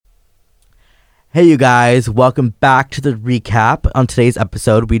Hey you guys, welcome back to the recap. On today's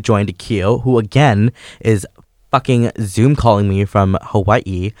episode, we joined Akio, who again is fucking Zoom calling me from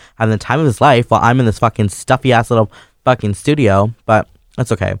Hawaii, having the time of his life while I'm in this fucking stuffy ass little fucking studio, but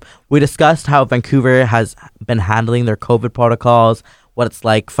that's okay. We discussed how Vancouver has been handling their COVID protocols, what it's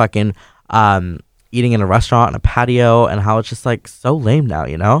like fucking eating in a restaurant on a patio, and how it's just like so lame now,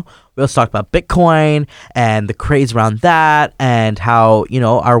 you know? We also talked about Bitcoin and the craze around that, and how, you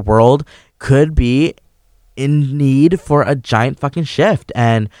know, our world could be in need for a giant fucking shift,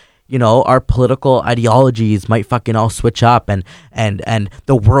 and you know, our political ideologies might fucking all switch up, and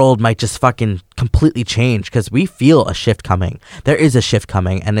the world might just fucking completely change, because we feel a shift coming. There is a shift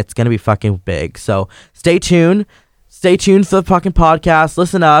coming, and it's gonna be fucking big. So stay tuned for the fucking podcast,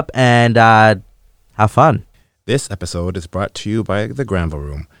 listen up, and have fun. This episode is brought to you by the Granville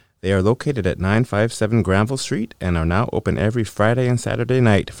Room. They are located at 957 Granville Street and are now open every Friday and Saturday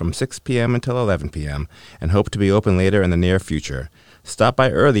night from 6 p.m. until 11 p.m. and hope to be open later in the near future. Stop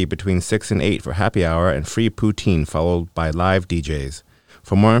by early between 6 and 8 for happy hour and free poutine followed by live DJs.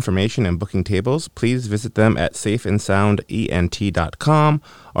 For more information and booking tables, please visit them at safeandsoundent.com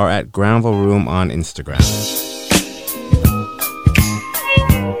or at Granville Room on Instagram.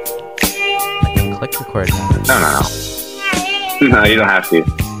 I can click record now. No. No, you don't have to.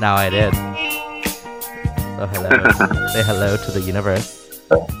 Now I did. So hello. Say hello to the universe.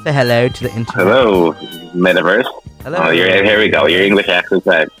 Say hello to the internet. Hello, metaverse. Hello. Oh, here we go. Your English accent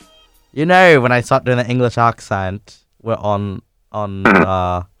side. You know, when I start doing the English accent, we're on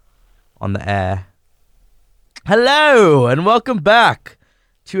the air. Hello, and welcome back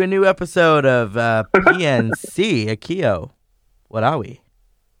to a new episode of PNC Akio. What are we?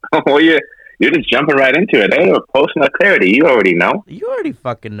 Oh, you're just jumping right into it. Hey, we're posting a clarity. You already know. You already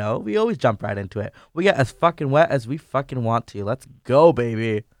fucking know. We always jump right into it. We get as fucking wet as we fucking want to. Let's go,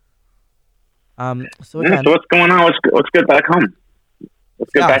 baby. So again, so what's going on? What's good back home?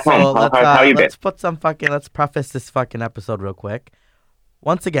 What's good back home? How you been? Let's preface this fucking episode real quick.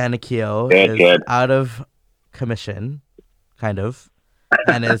 Once again, Akio is good. out of commission, kind of,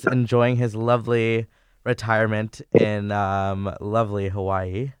 and is enjoying his lovely retirement in lovely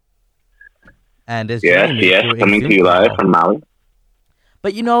Hawaii. And is coming to you live from Maui.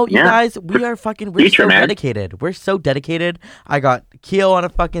 But you know, you guys, we're so dedicated. We're so dedicated. I got Keo on a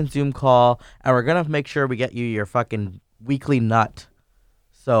fucking Zoom call, and we're gonna make sure we get you your fucking weekly nut.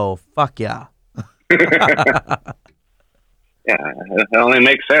 So fuck yeah. Yeah, it only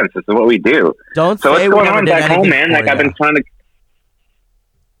makes sense. This is what we do. Don't so say what's going on back home, man? Like I've been trying to.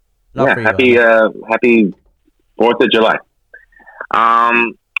 Happy 4th of July.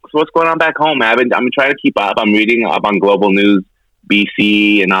 So what's going on back home, man? I'm trying to keep up. I'm reading up on global news,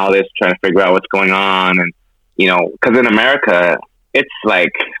 BC, and all this, trying to figure out what's going on. And you know, because in America, it's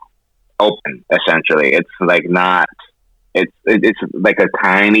like open essentially. It's like not. It's like a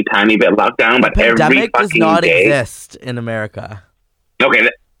tiny bit lockdown, but every fucking day. Pandemic does not exist in America. Okay,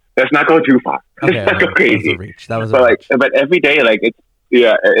 let's not go too far. Okay, let's not go crazy. That was a reach. But every day, like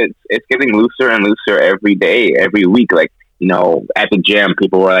it's getting looser and looser every day, every week. Like, you know, at the gym,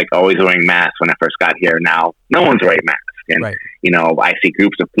 people were like always wearing masks when I first got here. Now, no one's wearing masks. And, right. You know, I see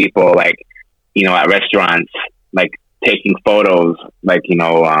groups of people like, you know, at restaurants, like taking photos, like, you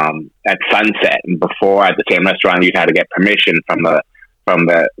know, at sunset. And before at the same restaurant, you had to get permission from the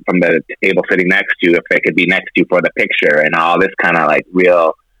table sitting next to you if they could be next to you for the picture, and all this kind of like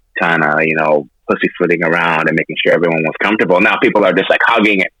real kind of, you know, pussyfooting around and making sure everyone was comfortable. Now people are just like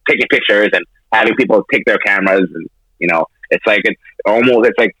hugging and taking pictures and having people take their cameras, and you know, it's like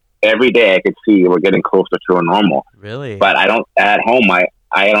every day I could see we're getting closer to a normal. Really? But at home I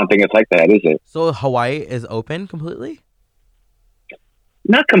don't think it's like that, is it? So Hawaii is open completely?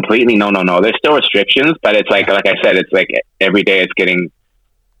 Not completely. No. There's still restrictions, but it's like I said, it's like every day it's getting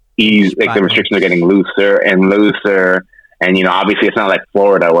easy. Like the restrictions are getting looser and looser. And, you know, obviously it's not like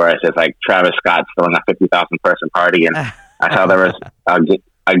Florida where it's just like Travis Scott's throwing a 50,000 person party. And I saw there was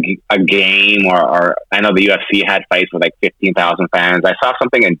a game or I know the UFC had fights with like 15,000 fans. I saw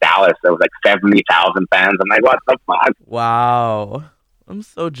something in Dallas that was like 70,000 fans. I'm like, what the fuck? Wow. I'm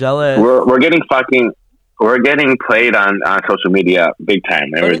so jealous. We're getting played on social media big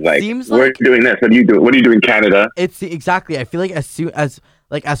time. It was we're doing this. What do you do? What do you do in Canada? It's exactly. I feel like as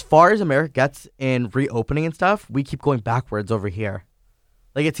far as America gets in reopening and stuff, we keep going backwards over here.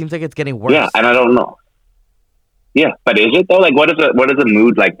 Like it seems like it's getting worse. Yeah, and I don't know. Yeah, but is it though? Like, what is the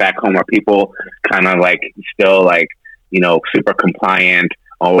mood like back home? Are people kind of like still like, you know, super compliant?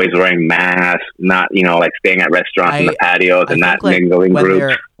 Always wearing masks, not, you know, like staying at restaurants in the patios and not mingling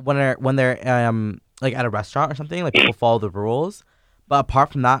groups. When they're like at a restaurant or something, like people follow the rules. But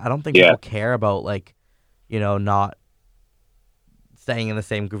apart from that, I don't think people care about, like, you know, not staying in the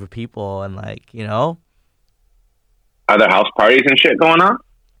same group of people and, like, you know. Are there house parties and shit going on?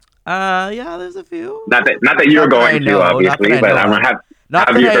 Yeah, there's a few. Not that you're going to, obviously, but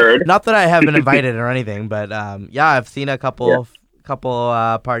have you heard? Not that I have been invited or anything, but yeah, I've seen a couple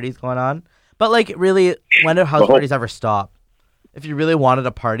parties going on. But, like, really, when do house parties ever stop? If you really wanted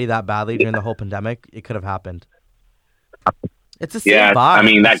a party that badly during the whole pandemic, it could have happened. It's the same vibe. I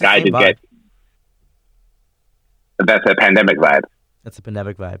mean, that guy did get... That's a pandemic vibe. It's a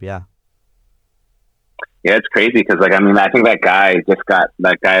pandemic vibe, yeah. Yeah, it's crazy because, like, I mean, I think that guy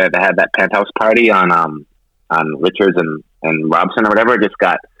that had that penthouse party on Richards and Robson or whatever just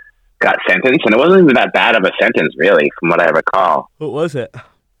got sentenced, and it wasn't even that bad of a sentence, really, from what I recall. What was it?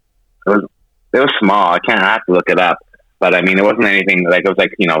 It was small. I have to look it up, but I mean, it wasn't anything like, it was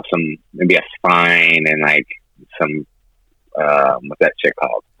like, you know, maybe a fine and like some what's that shit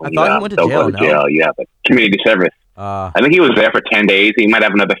called? I thought he went to jail. Jail. Yeah, but community service. I think he was there for 10 days. He might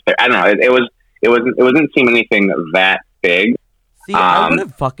have another. I don't know. It wasn't seem anything that big. See, I would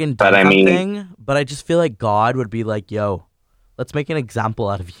have fucking done something, but I just feel like God would be like, "Yo, let's make an example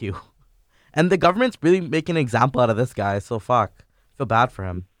out of you," and the government's really making an example out of this guy. So fuck, I feel bad for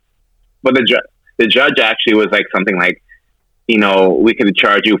him. But the judge actually was like something like, you know, we could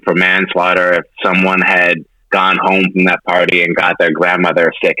charge you for manslaughter if someone had gone home from that party and got their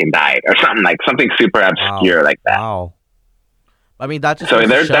grandmother sick and died, or something super obscure like that. Wow. I mean, that just so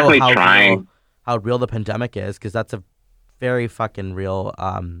they're definitely trying how real the pandemic is, because that's a very fucking real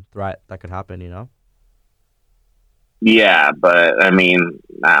threat that could happen, you know? Yeah, but I mean,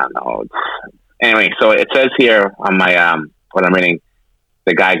 I don't know. Anyway, so it says here on my what I'm reading,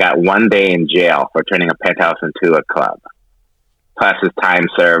 the guy got 1 day in jail for turning a penthouse into a club, plus his time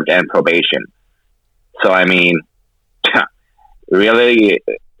served and probation. So I mean, really,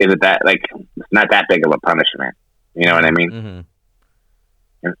 is it that, like, it's not that big of a punishment? You know what I mean?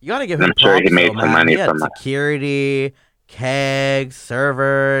 Mm-hmm. You gotta give him I'm sure he made some money from security, kegs,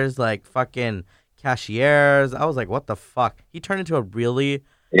 servers, like fucking cashiers. I was like, what the fuck? He turned into a really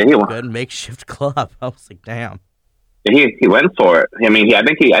good makeshift club. I was like, damn. He went for it. I mean, I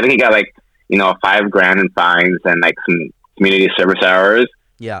think he got, like, you know, $5,000 in fines and like some community service hours.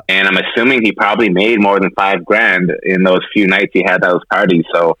 Yeah. And I'm assuming he probably made more than $5,000 in those few nights he had those parties.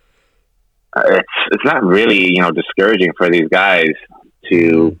 So it's not really, you know, discouraging for these guys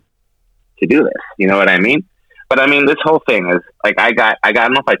to do this. You know what I mean? But I mean, this whole thing is like, I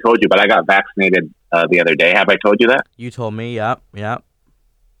don't know if I told you, but I got vaccinated the other day. Have I told you that? You told me. Yep.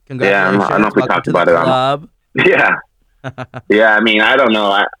 Congratulations. Yeah, I don't know if we talked about it on. Yeah. Yeah. I mean, I don't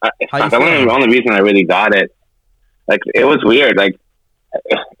know. The only reason I really got it, like, it was weird. Like,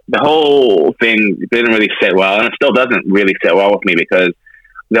 the whole thing didn't really sit well, and it still doesn't really sit well with me, because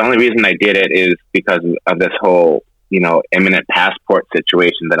the only reason I did it is because of this whole, you know, imminent passport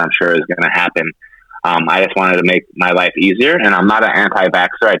situation that I'm sure is going to happen. I just wanted to make my life easier, and I'm not an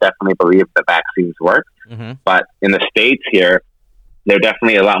anti-vaxxer. I definitely believe the vaccines work, but in the States here, they're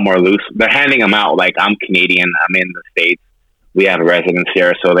definitely a lot more loose. They're handing them out. Like, I'm Canadian. I'm in the States. We have a residence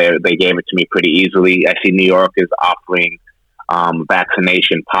here, so they gave it to me pretty easily. I see New York is offering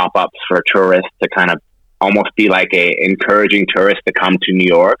vaccination pop-ups for tourists to kind of almost be like encouraging tourists to come to New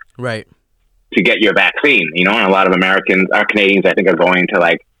York, right, to get your vaccine. You know, and a lot of Canadians, I think, are going to,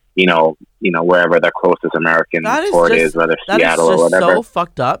 like, you know, wherever their closest American port is, whether Seattle or whatever. That is so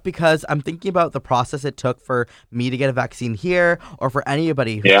fucked up, because I'm thinking about the process it took for me to get a vaccine here, or for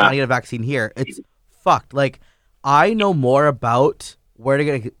anybody who's trying to get a vaccine here. It's fucked. Like, I know more about where to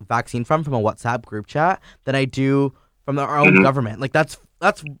get a vaccine from a WhatsApp group chat than I do from our own government. Like, that's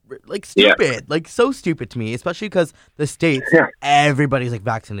like stupid, like so stupid to me, especially because the States, everybody's like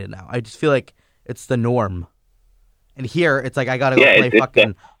vaccinated now. I just feel like it's the norm. And here, it's like I gotta go play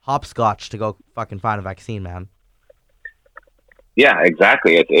fucking hopscotch to go fucking find a vaccine, man. Yeah,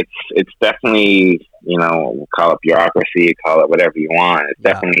 exactly. It's definitely, you know, call it bureaucracy, call it whatever you want. It's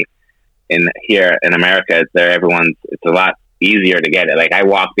definitely here in America. It's a lot easier to get it. Like, I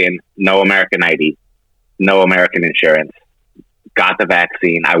walked in, no American ID, no American insurance, got the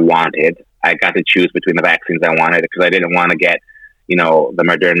vaccine I wanted. I got to choose between the vaccines I wanted, because I didn't want to get, you know, the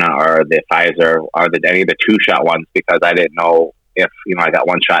Moderna or the Pfizer or any of the 2-shot ones, because I didn't know if, you know, I got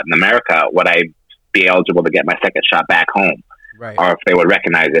 1 shot in America, would I be eligible to get my 2nd shot back home, right? Or if they would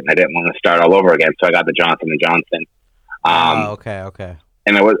recognize it, and I didn't want to start all over again. So I got the Johnson & Johnson. Okay.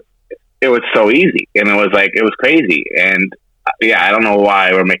 And it was so easy, and it was crazy. And yeah, I don't know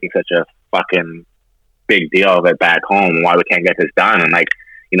why we're making such a fucking big deal of it back home, why we can't get this done. And, like,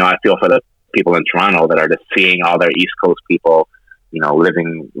 you know, I feel for the people in Toronto that are just seeing all their East Coast people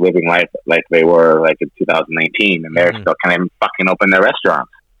living life like they were like in 2019, and they're still kind of fucking open their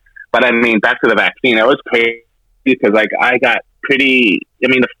restaurants. But I mean, back to the vaccine, it was crazy because like I got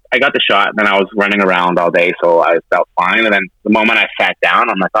the shot, and then I was running around all day, so I felt fine. And then the moment I sat down,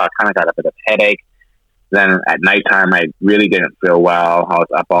 I'm like, oh, I kind of got a bit of headache. Then at nighttime, I really didn't feel well. I was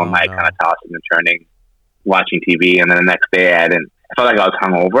up all night, kind of tossing and turning, watching TV, and then the next day I felt like I was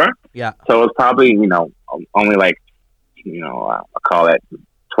hungover. Yeah. So it was probably, only like, I'll call it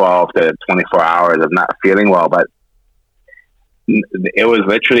 12 to 24 hours of not feeling well, but it was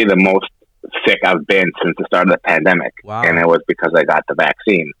literally the most sick I've been since the start of the pandemic. Wow. And it was because I got the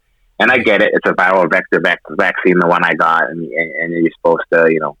vaccine. And I get it. It's a viral vector vaccine, the one I got, and you're supposed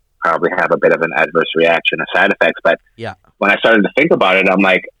to, probably have a bit of an adverse reaction or side effects. But yeah, when I started to think about it, I'm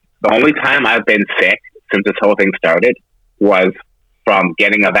like, the only time I've been sick since this whole thing started was from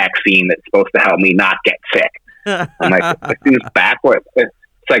getting a vaccine that's supposed to help me not get sick. I'm like, it seems backwards. It's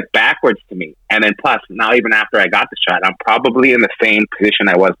like backwards to me. And then plus, now even after I got the shot, I'm probably in the same position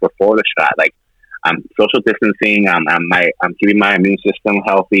I was before the shot. Like, I'm social distancing. I'm keeping my immune system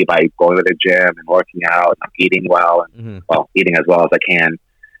healthy by going to the gym and working out. I'm eating well, and eating as well as I can,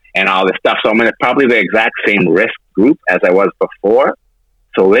 and all this stuff. So I'm in probably the exact same risk group as I was before.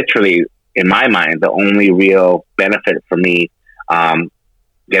 So literally, in my mind, the only real benefit for me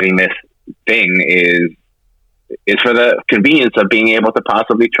getting this thing is for the convenience of being able to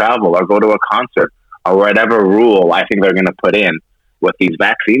possibly travel or go to a concert or whatever rule I think they're going to put in with these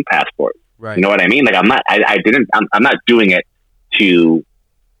vaccine passports. Right. You know what I mean? Like, I'm not doing it to,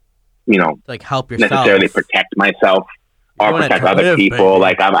 like help yourself, necessarily protect myself or protect other people.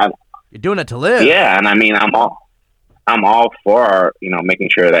 Baby. Like you're doing it to live. Yeah. And I mean, I'm all for, making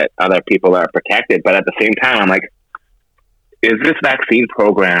sure that other people are protected. But at the same time, I'm like, is this vaccine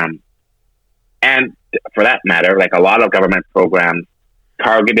program, and for that matter, like a lot of government programs,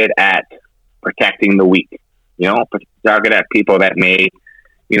 targeted at protecting the weak, targeted at people that may,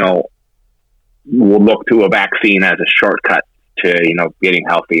 will look to a vaccine as a shortcut to, getting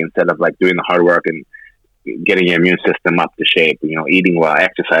healthy instead of like doing the hard work and getting your immune system up to shape, eating well,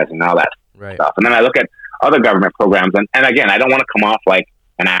 exercising, all that stuff. And then I look at other government programs, and again, I don't want to come off like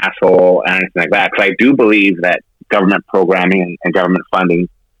an asshole and anything like that, because I do believe that government programming and government funding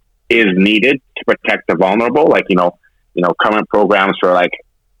is needed to protect the vulnerable, like, current programs for like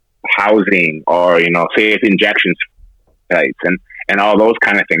housing or, safe injection sites and all those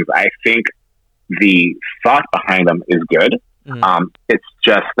kind of things. I think the thought behind them is good. It's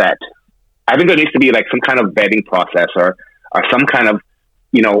just that I think there needs to be like some kind of vetting process or some kind of,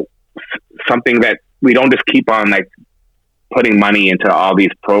 something that we don't just keep on like putting money into all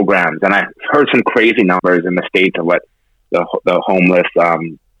these programs. And I heard some crazy numbers in the States of what the homeless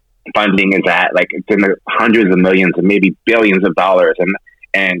funding is at. Like, it's in the hundreds of millions and maybe billions of dollars,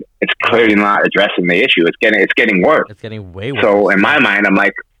 and it's clearly not addressing the issue. It's getting worse. It's getting way worse. So in my mind, I'm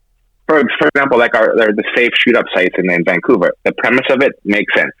like, for example, like the safe shoot up sites in Vancouver. The premise of it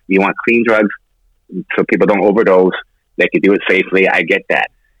makes sense. You want clean drugs so people don't overdose. They can do it safely. I get that.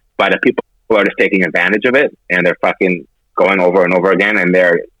 But if people are just taking advantage of it and they're fucking going over and over again, and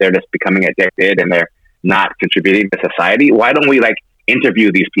they're just becoming addicted and they're not contributing to society, why don't we like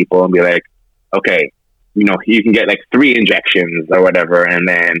interview these people and be like, okay, you can get like 3 injections or whatever, and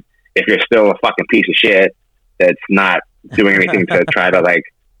then if you're still a fucking piece of shit that's not doing anything to try to like,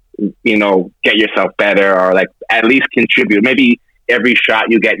 get yourself better or like at least contribute. Maybe every shot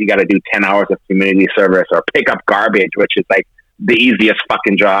you get, you got to do 10 hours of community service or pick up garbage, which is like the easiest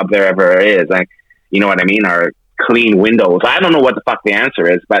fucking job there ever is. Like, you know what I mean? Or clean windows. I don't know what the fuck the answer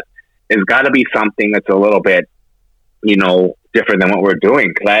is, but it's got to be something that's a little bit, different than what we're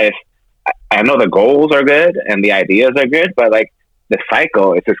doing. Cause I know the goals are good and the ideas are good, but like the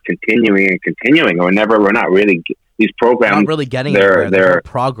cycle is just continuing and continuing. We're not really, these programs not really getting anywhere. There's no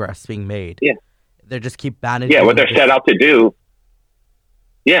progress being made. Yeah. They just keep bandaging. Yeah, what they're set out to do.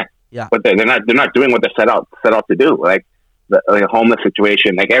 Yeah. Yeah. But they're not doing what they're set out to do. Like the homeless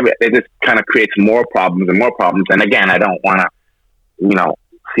situation, like it just kind of creates more problems and more problems. And again, I don't want to,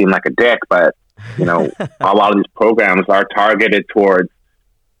 seem like a dick, but a lot of these programs are targeted towards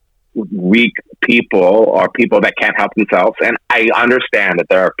weak people or people that can't help themselves. And I understand that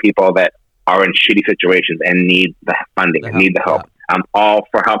there are people that are in shitty situations and need the funding and need the help. Yeah. I'm all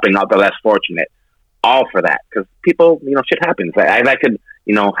for helping out the less fortunate. All for that. Because people, shit happens. That could,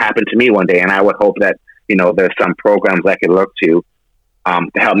 happen to me one day. And I would hope that, there's some programs I could look to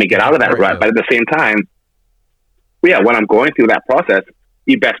help me get out of that rut. But at the same time, when I'm going through that process,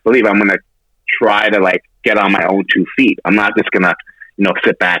 you best believe I'm going to try to like get on my own 2 feet. I'm not just going to,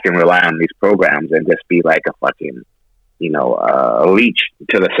 sit back and rely on these programs and just be like a fucking, a leech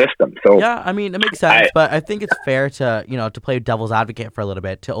to the system. So yeah, I mean, it makes sense, but I think it's fair to, to play devil's advocate for a little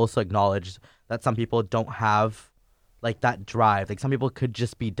bit, to also acknowledge that some people don't have like that drive. Like some people could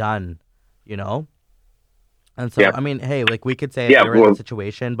just be done, And so, I mean, hey, like we could say if they're in a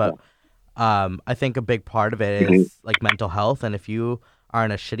situation, but I think a big part of it is like mental health. And if you are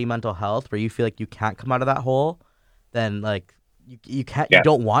in a shitty mental health where you feel like you can't come out of that hole, then like you can't, you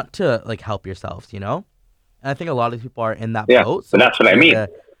don't want to like help yourselves, And I think a lot of people are in that boat. So that's what I mean.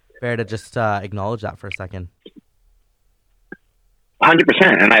 Fair to just acknowledge that for a second.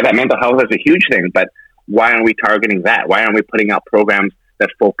 100%. And that mental health is a huge thing, but why aren't we targeting that? Why aren't we putting out programs that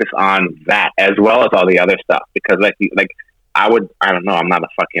focus on that as well as all the other stuff? Because I don't know, I'm not a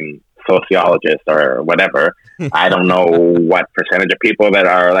fucking sociologist or whatever. I don't know what percentage of people that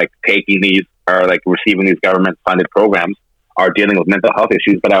are like taking these or like receiving these government funded programs are dealing with mental health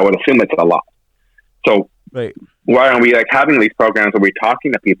issues, but I would assume it's a lot. So why aren't we like having these programs where we're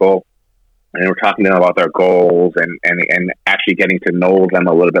talking to people and we're talking to them about their goals and actually getting to know them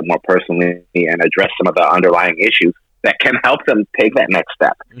a little bit more personally and address some of the underlying issues that can help them take that next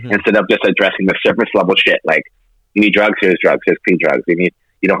step instead of just addressing the surface level shit. Like, you need drugs, here's clean drugs. You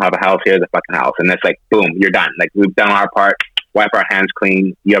don't have a house, here's a fucking house. And it's like, boom, you're done. Like, we've done our part, wipe our hands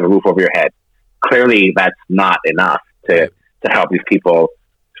clean, you have a roof over your head. Clearly, that's not enough to help these people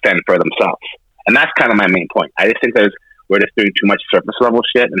fend for themselves. And that's kind of my main point. I just think we're just doing too much surface level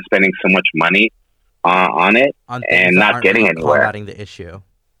shit and spending so much money on it and not getting anywhere. Combating the issue.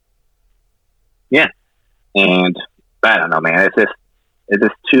 Yeah. And I don't know, man. It's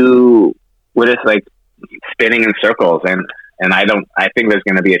just too, we're just like spinning in circles. And I think there's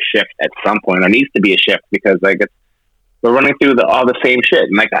going to be a shift at some point. There needs to be a shift because like we're running through all the same shit.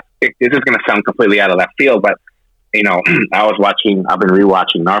 And like, this is going to sound completely out of left field, but I've been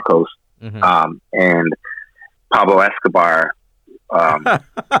rewatching Narcos. And Pablo Escobar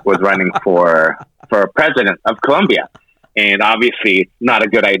was running for president of Colombia, and obviously not a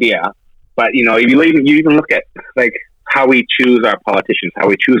good idea. But if you even look at like how we choose our politicians, how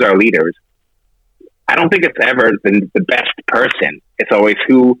we choose our leaders, I don't think it's ever the best person. It's always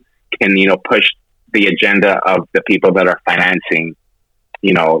who can push the agenda of the people that are financing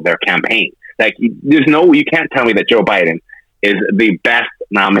their campaign. Like you can't tell me that Joe Biden is the best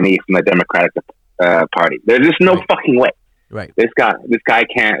nominee from the Democratic Party. There's just no fucking way. Right. This guy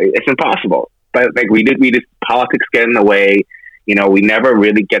can't. It's impossible. But like we just politics get in the way. We never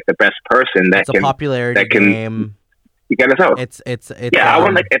really get the best person it's a popularity game. You get us out. It's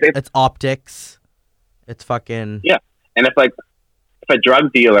it's optics. It's fucking And if a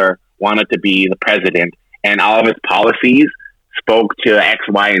drug dealer wanted to be the president and all of his policies spoke to X,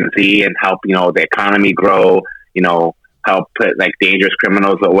 Y, and Z and help the economy grow, help put like dangerous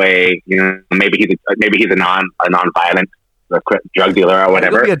criminals away. Maybe he's a non-violent drug dealer or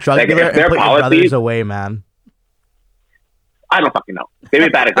whatever. Be a drug dealer and put your brothers away, man. I don't fucking know. Maybe a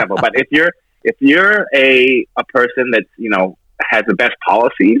bad example, but if you're a person that's has the best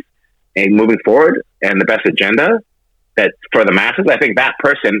policies and moving forward and the best agenda that's for the masses, I think that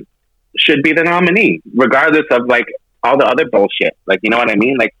person should be the nominee, regardless of like all the other bullshit. Like, you know what I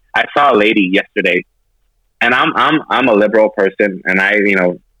mean? Like, I saw a lady yesterday. And I'm a liberal person, and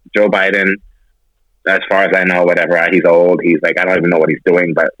Joe Biden, as far as I know, whatever, he's old. He's like, I don't even know what he's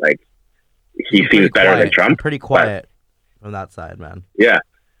doing, but like, he seems better than Trump. Pretty quiet from that side, man. Yeah.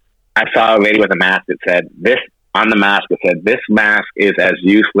 I saw a lady with a mask that said, this mask is as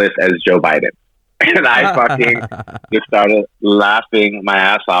useless as Joe Biden. And I fucking just started laughing my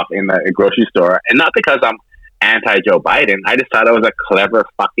ass off in the grocery store. And not because I'm anti-Joe Biden. I just thought it was a clever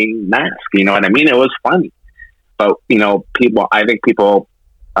fucking mask. You know what I mean? It was funny. But, I think people,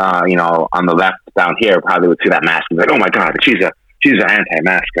 on the left down here probably would see that mask and be like, oh my God, she's an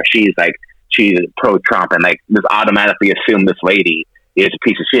anti-masker. She's pro-Trump, and like just automatically assume this lady is a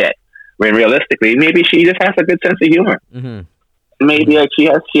piece of shit. When realistically, maybe she just has a good sense of humor. Mm-hmm. Maybe like she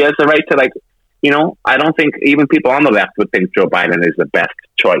has the right to like, I don't think even people on the left would think Joe Biden is the best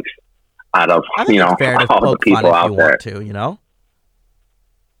choice out of, all the people out there.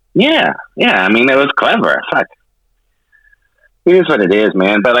 Yeah. I mean, it was clever. Fuck. It is what it is,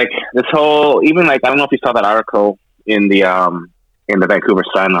 man. But like this whole, even like, I don't know if you saw that article in the Vancouver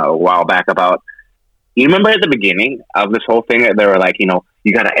Sun a while back about, you remember at the beginning of this whole thing that they were like, you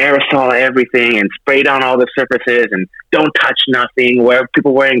got to aerosol everything and spray down all the surfaces and don't touch nothing,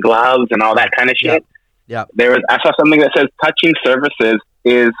 people wearing gloves and all that kind of shit. Yeah. I saw something that says touching surfaces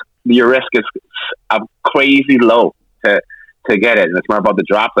your risk is crazy low to get it. And it's more about the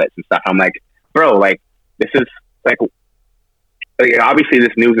droplets and stuff. I'm like, bro, like this is like obviously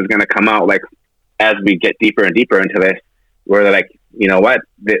this news is going to come out like as we get deeper and deeper into this. where they're like, you know what,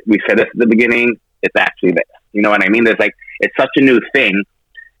 we said this at the beginning, it's actually this. You know what I mean? There's like, it's such a new thing,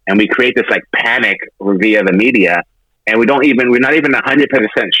 and we create this like panic via the media, and we're not even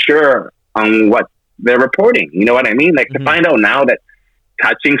 100% sure on what they're reporting. You know what I mean? Like to find out now that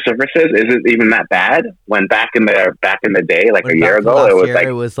touching surfaces isn't even that bad, when back in the day, like a year ago,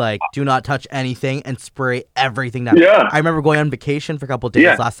 it was like do not touch anything and spray everything down. Yeah. I remember going on vacation for a couple of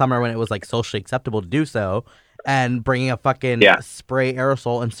days last summer when it was like socially acceptable to do so, and bringing a fucking spray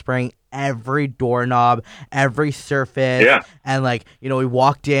aerosol and spraying every doorknob, every surface. Yeah. And like, you know, we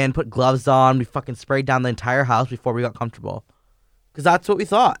walked in, put gloves on, we fucking sprayed down the entire house before we got comfortable. Because that's what we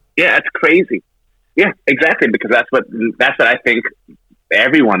thought. Yeah, that's crazy. Yeah, exactly. Because that's what I think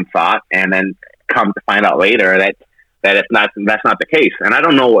everyone thought, and then come to find out later that that's not the case. And I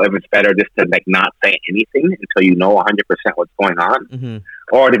don't know if it's better just to like not say anything until you know 100% what's going on,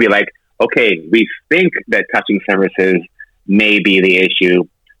 or to be like, okay, we think that touching surfaces may be the issue,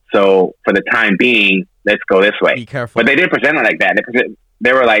 so for the time being, let's go this way. Be careful. But they didn't present it like that.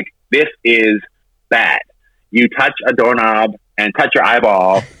 They were like, this is bad. You touch a doorknob and touch your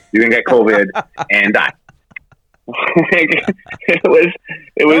eyeball, you can get COVID and die. it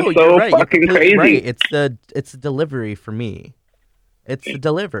was so right. fucking crazy. Right. It's the delivery for me. It's the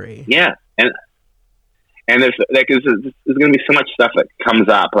delivery. Yeah, and there's like there's going to be so much stuff that comes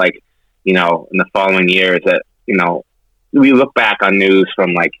up, like, you know, in the following years that, you know, we look back on news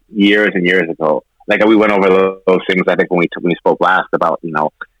from like years and years ago. Like we went over those things, I think, when we spoke last about, you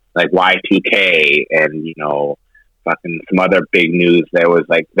know, like Y2K and, you know, fucking some other big news. There was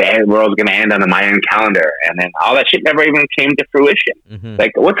like the world's going to end on the Mayan calendar, and then all that shit never even came to fruition.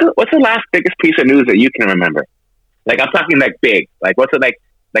 Like what's the last biggest piece of news that you can remember? Like I'm talking like big. Like what's it like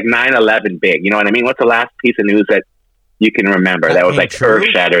 9/11 big? You know what I mean? What's the last piece of news that you can remember that was like earth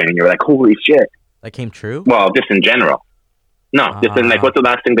shattering, and you were like, holy shit? That came true? Well, just in general. No, just in like, what's the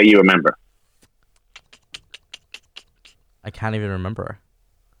last thing that you remember? I can't even remember.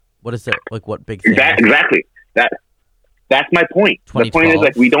 What is it? Like what big thing? Exactly. That's my point. The point is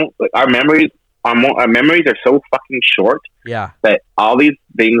like we don't, like, our memories are so fucking short. Yeah. That all these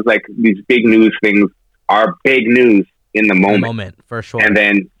things, like these big news things, are big news in the moment. For sure. And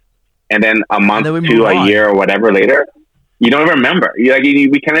then a month to a year or whatever later, you don't even remember. We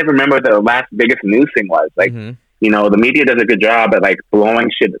can't even remember what the last biggest news thing was. Like, you know, the media does a good job at like blowing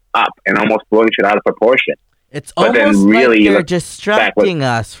shit up and almost blowing shit out of proportion. It's almost like they're distracting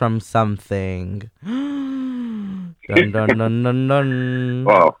us from something. Dun, dun, dun, dun, dun.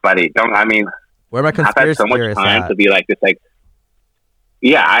 Whoa, buddy! Where my conspiracy I've had so much time to be like this. Like,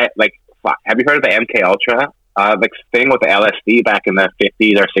 yeah, have you heard of the MK Ultra like thing with the LSD back in the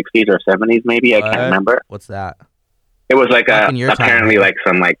 50s or 60s or 70s? Maybe I can't remember. What's that? It was like apparently like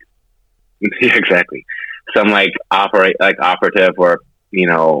some like exactly some like operative where, you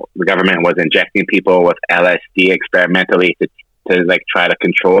know, the government was injecting people with LSD experimentally to like try to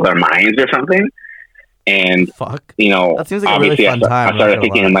control their minds or something. And you know, that seems like obviously a really fun time. I started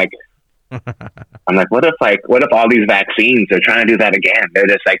thinking, I'm like, what if all these vaccines are trying to do that again? They're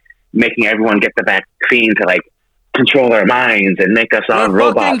just like making everyone get the vaccine to like control their minds and make us all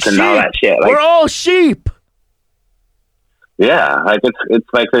robots and all that shit. Like, we're all sheep. Yeah, like it's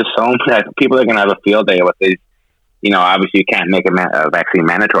like there's so many, like, people are gonna have a field day with these. You know, obviously you can't make a vaccine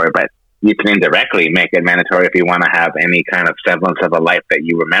mandatory, but you can indirectly make it mandatory if you want to have any kind of semblance of a life that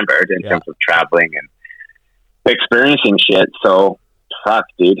you remembered in terms of traveling and experiencing shit. So, fuck,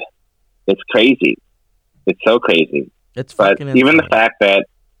 dude, it's crazy. It's so crazy. It's fucking insane. Even the fact that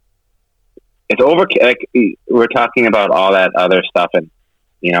it's over, like we're talking about all that other stuff, and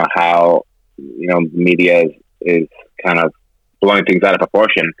you know how, you know, media is kind of blowing things out of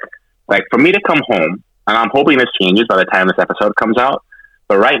proportion. Like for me to come home, and I'm hoping this changes by the time this episode comes out,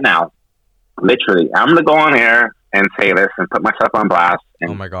 but right now, literally, I'm going to go on air and say this and put myself on blast.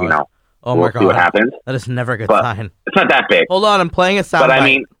 And, oh my God. You know, we'll see what happens. That is never a good but sign. It's not that big. Hold on, I'm playing a sound bite. But I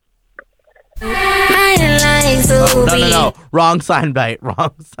mean... No. Wrong sound bite.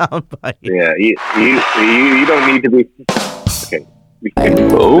 Yeah, you don't need to be... Okay. This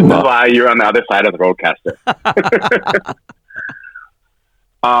is why you're on the other side of the roadcaster.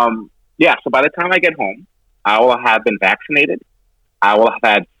 Yeah, so by the time I get home, I will have been vaccinated. I will have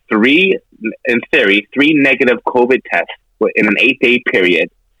had three negative COVID tests in an 8-day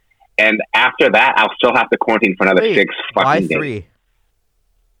period. And after that, I'll still have to quarantine for another 6 fucking days. Why 3?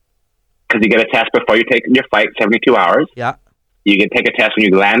 Because you get a test before you take your flight, 72 hours. Yeah. You can take a test when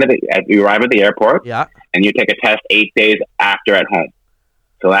you you arrive at the airport. Yeah. And you take a test 8 days after at home.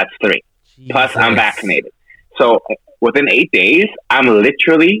 So that's 3. Jesus. Plus, I'm vaccinated. So within 8 days, I'm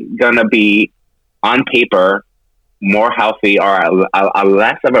literally going to be, on paper, more healthy or a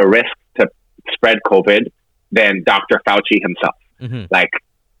less of a risk to spread COVID than Dr. Fauci himself. Mm-hmm. Like,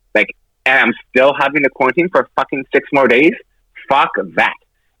 and I'm still having to quarantine for fucking 6 more days. Fuck that.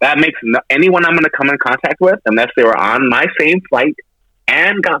 That makes anyone I'm going to come in contact with, unless they were on my same flight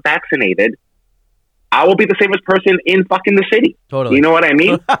and got vaccinated, I will be the safest person in fucking the city. Totally. You know what I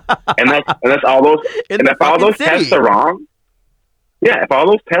mean? Unless all those, and if all those tests are wrong, yeah, if all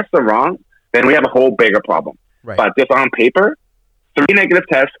those tests are wrong, then we have a whole bigger problem. Right. But just on paper, 3 negative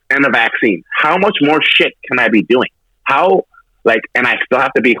tests and a vaccine. How much more shit can I be doing? And I still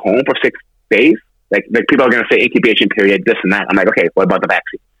have to be home for 6 days? Like people are going to say incubation period, this and that. I'm like, okay, what about the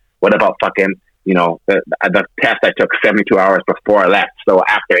vaccine? What about fucking, the test I took 72 hours before I left. So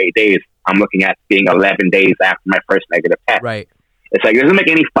after 8 days, I'm looking at being 11 days after my first negative test. Right. It's like, it doesn't make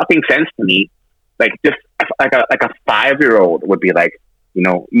any fucking sense to me. Like, just like a 5-year-old would be like,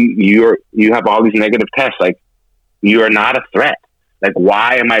 you have all these negative tests. Like, you are not a threat. Like,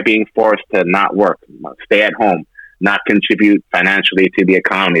 why am I being forced to not work, stay at home, not contribute financially to the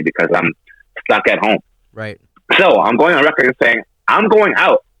economy because I'm stuck at home? Right. So I'm going on record and saying I'm going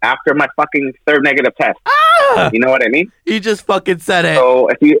out after my fucking 3rd negative test. Ah! You know what I mean? You just fucking said it. So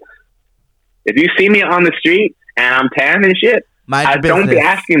if you see me on the street and I'm tan and shit, don't be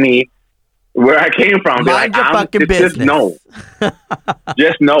asking me where I came from. Mind your fucking business.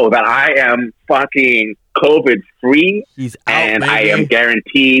 Just know that I am fucking COVID free, and baby. I am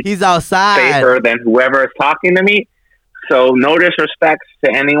guaranteed he's outside safer than whoever is talking to me. So no disrespect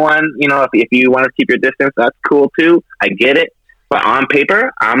to anyone. If you want to keep your distance, that's cool too. I get it. But on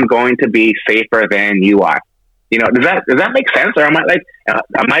paper, I'm going to be safer than you are. Does that make sense? Or am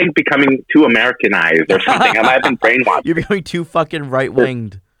I becoming too Americanized or something? Have I been brainwashed? You're becoming too fucking right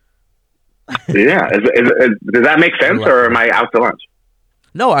winged. Yeah. Does that make sense, or am I out to lunch?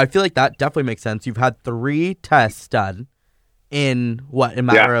 No, I feel like that definitely makes sense. You've had 3 tests done in a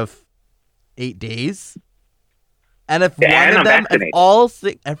matter of 8 days. And if one of them,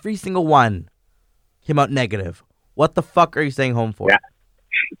 every single one came out negative, what the fuck are you staying home for? Yeah.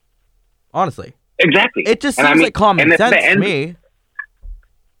 Honestly. Exactly. It just seems like common sense to me.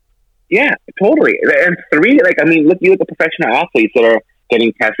 Yeah, totally. And 3, look at the professional athletes that are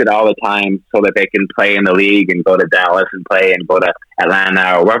getting tested all the time so that they can play in the league and go to Dallas and play and go to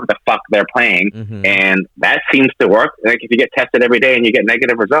Atlanta or wherever the fuck they're playing. Mm-hmm. And that seems to work. Like, if you get tested every day and you get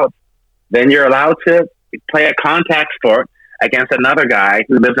negative results, then you're allowed to play a contact sport against another guy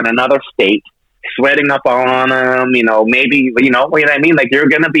who lives in another state, sweating up on him, maybe, what I mean? Like, you're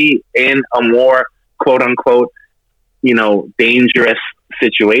going to be in a more quote unquote, dangerous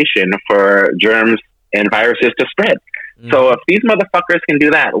situation for germs and viruses to spread. So if these motherfuckers can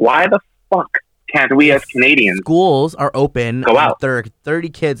do that, why the fuck can't we as Canadians? Schools are open. Go out. There are 30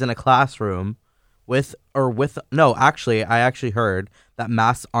 kids in a classroom no, actually, I actually heard that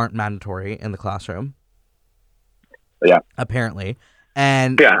masks aren't mandatory in the classroom. Yeah. Apparently.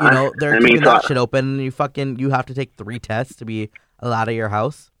 And, yeah, they're keeping that shit open, and you have to take 3 tests to be allowed out of your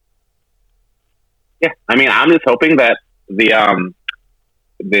house. Yeah. I'm just hoping that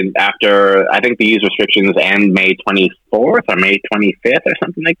after, I think these restrictions end May 24th or May 25th or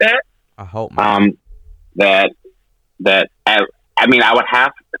something like that. I hope. That I would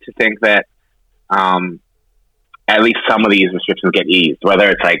have to think that at least some of these restrictions get eased, whether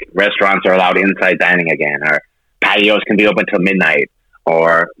it's like restaurants are allowed inside dining again, or patios can be open till midnight,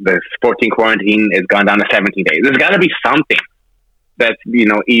 or the 14 quarantine is gone down to 17 days. There's got to be something that's,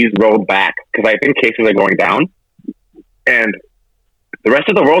 eased, rolled back, because I think cases are going down. And the rest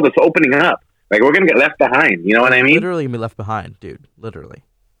of the world is opening up. Like, we're going to get left behind. You know what I mean? Literally be left behind, dude. Literally.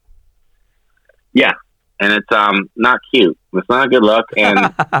 Yeah. And it's not cute. It's not a good look.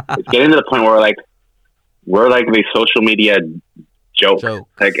 And it's getting to the point where, we're like the social media joke.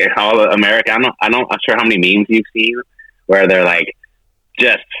 Like, all America. I'm not sure how many memes you've seen where they're,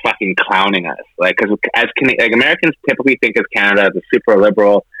 just fucking clowning us. Because Americans typically think of Canada as a super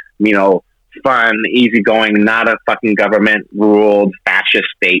liberal, fun, easygoing, not a fucking government ruled fascist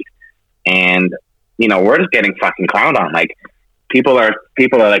state, and we're just getting fucking clowned on. Like, people are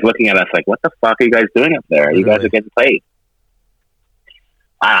looking at us like, what the fuck are you guys doing up there? You guys are getting played.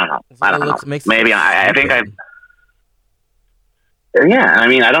 I don't know. Maybe I think I. Yeah,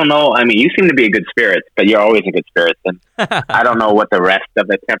 I don't know. You seem to be a good spirit, but you're always a good spirit. And I don't know what the rest of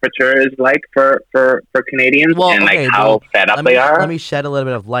the temperature is like for Canadians, how fed up they are. Let me shed a little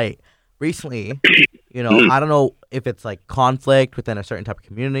bit of light. Recently, I don't know if it's like conflict within a certain type of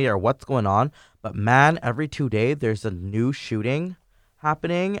community or what's going on, but man, every 2 days there's a new shooting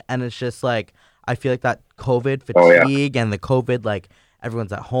happening, and it's just like, I feel like that COVID fatigue and the COVID,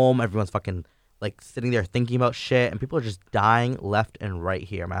 everyone's at home, everyone's fucking like sitting there thinking about shit, and people are just dying left and right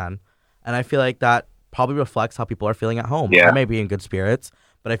here, man. And I feel like that probably reflects how people are feeling at home. Yeah. I may be in good spirits,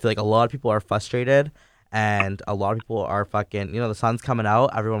 but I feel like a lot of people are frustrated, and a lot of people are fucking, the sun's coming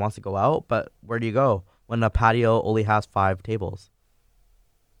out, everyone wants to go out, but where do you go when a patio only has 5 tables?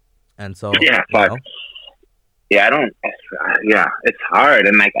 And so, Yeah, fuck. Yeah, it's hard.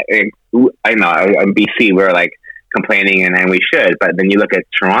 And like, I know in BC, we're like complaining and we should, but then you look at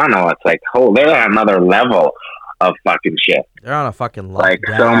Toronto, it's like, oh, they're on another level of fucking shit. They're on a fucking lockdown. Like,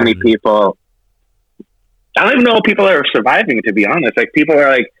 so many people, I don't even know if people are surviving, to be honest. Like, people are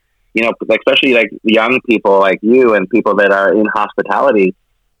like, like, especially like young people like you and people that are in hospitality,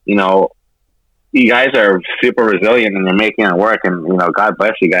 you guys are super resilient and you're making it work, and God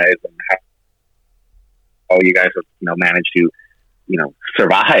bless you guys, and how you guys have managed to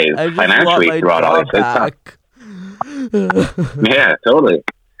survive financially throughout all this. Yeah, totally.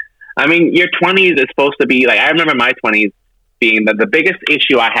 I mean, your 20s is supposed to be like, I remember my 20s being the biggest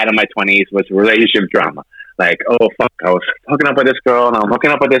issue I had in my 20s was relationship drama. Like, oh fuck, I was hooking up with this girl and I'm hooking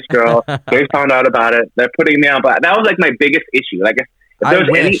up with this girl. They found out about it. They're putting me on blast. That was like my biggest issue. Like, if there was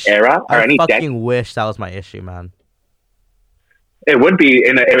any era or any decade, I fucking wish that was my issue, man. It would be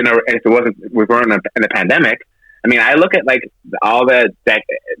if it wasn't, we weren't in a pandemic. I mean, I look at like all the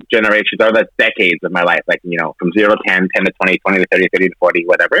generations or the decades of my life, like, from 0 to 10, 10 to 20, 20 to 30, 30 to 40,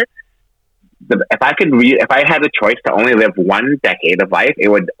 whatever. If I had the choice to only live one decade of life, it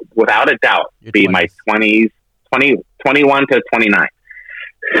would, without a doubt, be 20s. My 20s, 21 to 29.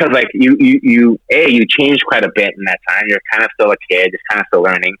 Because like you change quite a bit in that time. You're kind of still a kid, just kind of still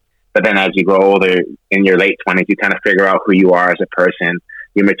learning. But then as you grow older, in your late 20s, you kind of figure out who you are as a person.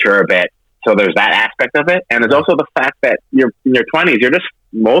 You mature a bit. So there's that aspect of it. And there's also the fact that you're in your 20s, you're just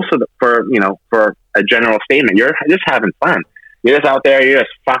for a general statement, you're just having fun. You're just out there, you're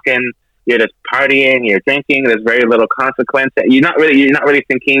just partying, you're drinking, there's very little consequence. You're not really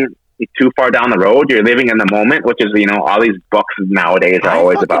thinking too far down the road. You're living in the moment, which is, all these books nowadays are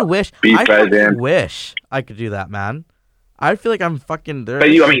always about be present. I wish I could do that, man. I feel like I'm fucking there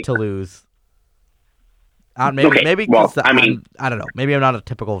to lose. Maybe well, I don't know. Maybe I'm not a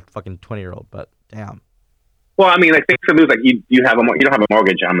typical fucking 20-year-old, but damn. Well, I mean, like, things to lose. Like, you don't have a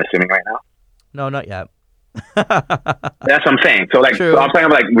mortgage, I'm assuming, right now. No, not yet. That's what I'm saying. So, like, so I'm talking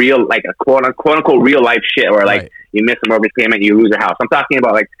about like real, like a quote unquote real life shit, where like you miss a mortgage payment, you lose your house. I'm talking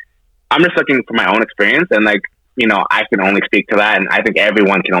about like, I'm just looking from my own experience, and like, I can only speak to that, and I think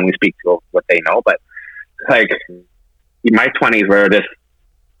everyone can only speak to what they know. But like, my 20s were just,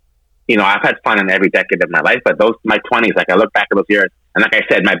 I've had fun in every decade of my life, but my 20s, like, I look back at those years, and like I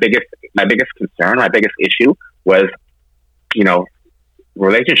said, my biggest concern, my biggest issue was,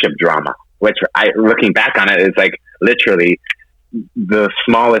 relationship drama, which looking back on it, is like literally the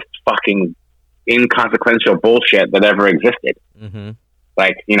smallest fucking inconsequential bullshit that ever existed. Mm-hmm.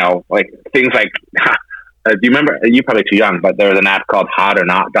 Like, like things like, do you remember, you're probably too young, but there was an app called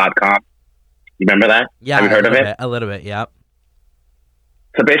hotornot.com. You remember that? Yeah. Have you heard of it? A little bit, yeah.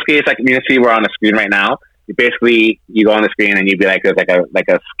 So basically, it's like, see, we're on the screen right now. You go on the screen and you'd be like, there's like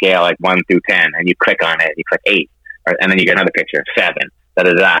a scale, like 1 through 10, and you click on it, and you click 8, and then you get another picture, 7,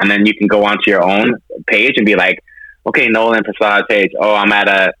 and then you can go onto your own page and be like, okay, Nolan Prasad page, oh, I'm at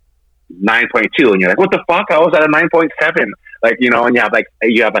a 9.2, and you're like, what the fuck? I was at a 9.7. Like, and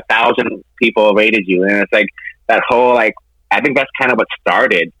you have 1,000 people rated you, and it's like that whole, like, I think that's kind of what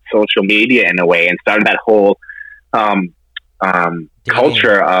started social media in a way, and started that whole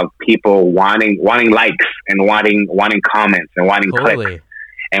culture of people wanting likes and wanting comments and wanting clicks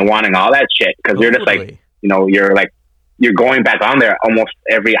and wanting all that shit, because you're just like, you're going back on there almost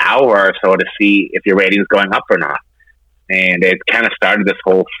every hour or so to see if your rating's going up or not. And it kind of started this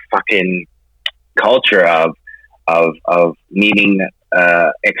whole fucking culture of needing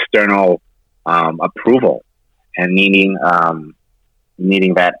external approval and needing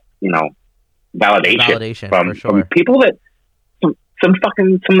that validation from people that some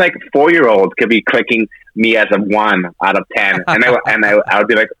like 4-year-olds could be clicking me as a 1 out of 10, and I would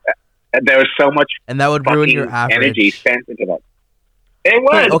be like, there was so much, and that would ruin your average energy spent into that. It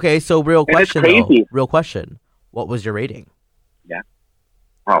was. Wait, okay, so real question. What was your rating? Yeah.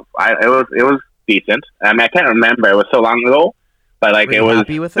 Oh, it was decent. I mean, I can't remember. It was so long ago, but like it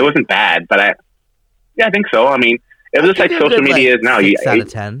wasn't bad. But I think so. I mean, it was just like social media is now. 6 out of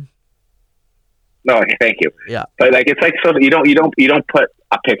 10. No, okay, thank you. Yeah, but like, it's like, so you don't put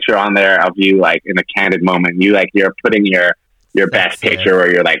a picture on there of you like in a candid moment. You're putting your best picture where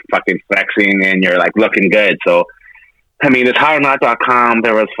you're like fucking flexing and you're like looking good. So I mean, it's hotornot.com.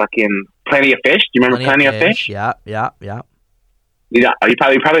 There was fucking Plenty of Fish. Do you remember Plenty of Fish? Yeah. you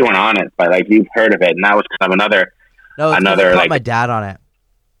probably weren't on it, but like you've heard of it, and that was kind of No, another like my dad on it.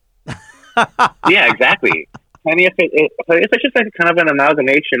 yeah, exactly. Plenty of it's just like kind of an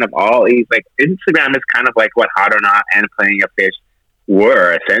amalgamation of all these. Like Instagram is kind of like what Hot or Not and Plenty of Fish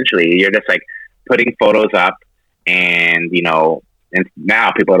were essentially. You're just like putting photos up, and and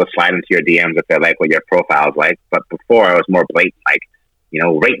now people will slide into your DMs if they like what your profile's like. But before it was more blatant, like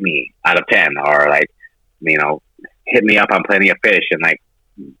rate me out of 10, or like hit me up on Plenty of Fish and like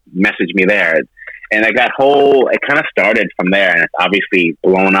message me there. And like that whole, it kind of started from there, and it's obviously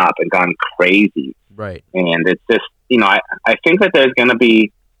blown up and gone crazy. Right. And it's just, I think that there's going to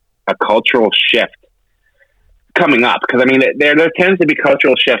be a cultural shift coming up, because I mean, there tends to be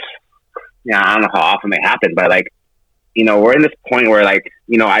cultural shifts. I don't know how often they happen, but like, we're in this point where like,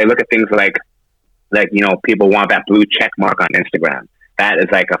 I look at things like people want that blue check mark on Instagram. That is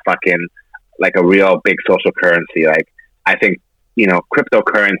like a fucking, like a real big social currency. Like, I think,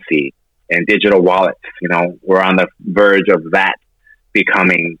 cryptocurrency and digital wallets, we're on the verge of that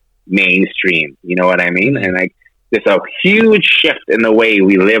becoming mainstream. You know what I mean? And like, there's a huge shift in the way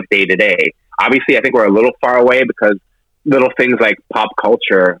we live day to day. Obviously, I think we're a little far away, because little things like pop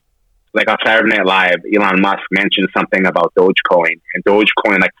culture, like on Saturday Night Live, Elon Musk mentioned something about Dogecoin, and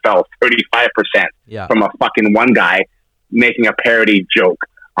Dogecoin like fell 35% from a fucking one guy making a parody joke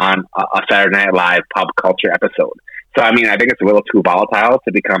on a Saturday Night Live pop culture episode. So, I mean, I think it's a little too volatile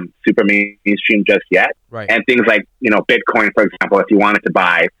to become super mainstream just yet. Right. And things like, Bitcoin, for example, if you wanted to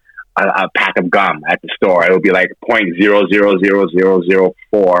buy a pack of gum at the store, it would be like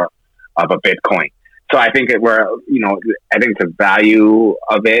 0.000004 of a Bitcoin. So I think that I think the value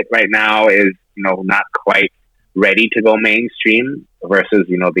of it right now is, not quite ready to go mainstream versus,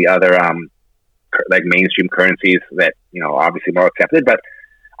 the other, like mainstream currencies that, obviously more accepted. But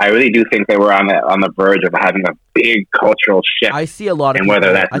I really do think that we're on the verge of having a big cultural shift. I see a lot of and people,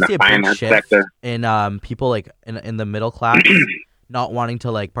 whether that's I in see the a big finance shift sector. in people like in the middle class not wanting to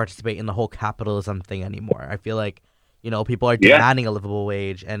like participate in the whole capitalism thing anymore. I feel like people are demanding a livable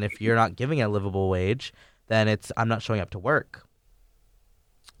wage, and if you're not giving a livable wage, then I'm not showing up to work.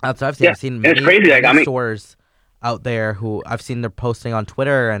 That's what I've seen. Yeah. I've seen it's crazy. Like, stores out there who I've seen they're posting on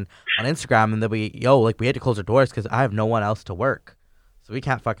Twitter and on Instagram, and they'll be, we had to close our doors because I have no one else to work. So we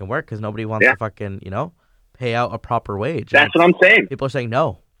can't fucking work because nobody wants to fucking, pay out a proper wage. That's what I'm saying. People are saying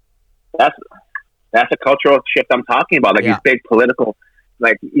no. That's a cultural shift I'm talking about. Like these big political,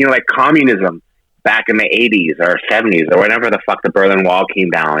 like communism back in the 80s or 70s or whenever the fuck the Berlin Wall came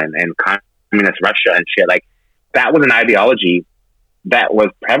down and communist Russia and shit. Like that was an ideology that was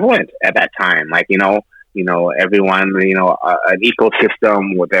prevalent at that time. Like everyone, an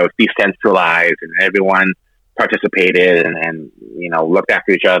ecosystem that was decentralized and everyone participated and looked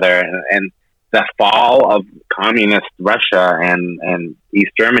after each other, and the fall of communist Russia and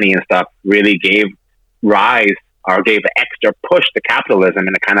East Germany and stuff really gave rise or gave extra push to capitalism,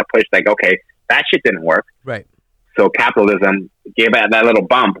 and it kind of pushed like, okay, that shit didn't work. Right. So capitalism gave that little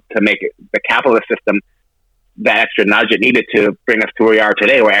bump to make it, the capitalist system, that extra nudge it needed to bring us to where we are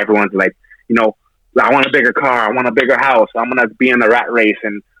today, where everyone's like, I want a bigger car, I want a bigger house, I'm going to be in the rat race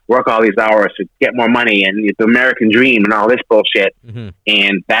and work all these hours to get more money, and the American dream and all this bullshit. Mm-hmm.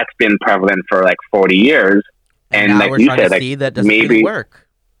 And that's been prevalent for like 40 years. And like you said, like, that doesn't really work.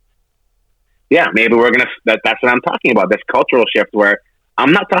 Yeah, maybe we're going to, that's what I'm talking about. This cultural shift where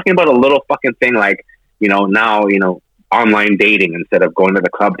I'm not talking about a little fucking thing like, now, online dating instead of going to the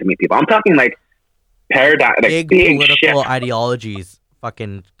club to meet people. I'm talking like paradigm, like big political shift. ideologies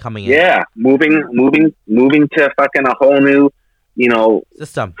fucking coming in. Yeah, moving to fucking a whole new,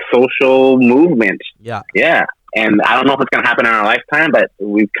 system, social movement. Yeah. And I don't know if it's going to happen in our lifetime, but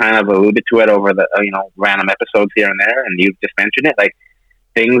we've kind of alluded to it over the, random episodes here and there. And you've just mentioned it. Like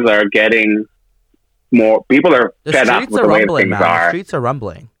things are getting more, people are fed up with the way things are. The streets are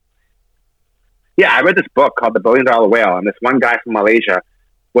rumbling. Yeah. I read this book called The $1 Billion Whale. And this one guy from Malaysia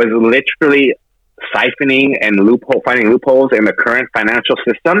was literally siphoning and finding loopholes in the current financial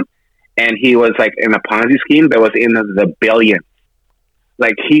system. And he was like in a Ponzi scheme that was in the billions.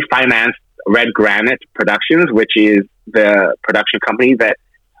 Like he financed Red Granite Productions, which is the production company that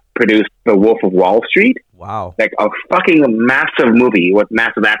produced The Wolf of Wall Street. Wow. Like a fucking massive movie with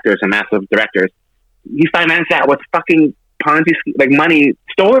massive actors and massive directors. He financed that with fucking Ponzi scheme, like money,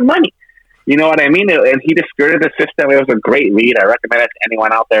 stolen money. You know what I mean? And he discredited the system. It was a great read. I recommend it to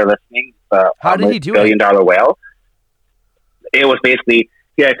anyone out there listening. How did he do $1 Billion Whale. It was basically,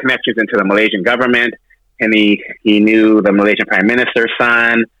 he had connections into the Malaysian government, and he knew the Malaysian Prime Minister's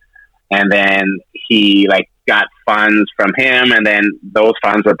son, and then he got funds from him, and then those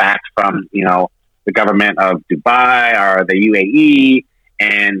funds were backed from the government of Dubai or the UAE,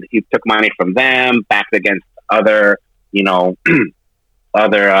 and he took money from them backed against other,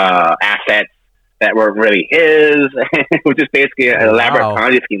 other assets that weren't really his, which is basically an elaborate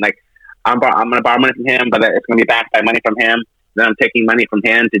Ponzi scheme. Like, I'm going to borrow money from him, but it's going to be backed by money from him. Then I'm taking money from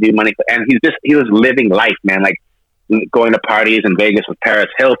him to do money. And he was living life, man. Like, going to parties in Vegas with Paris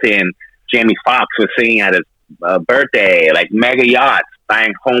Hilton. Jamie Foxx was singing at his birthday, like mega yachts,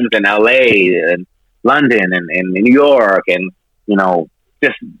 buying homes in LA and London and New York, and,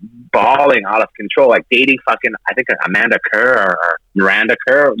 just balling out of control, like dating fucking, I think, Amanda Kerr or Miranda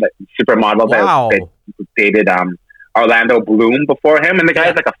Kerr, the supermodel that dated Orlando Bloom before him. And the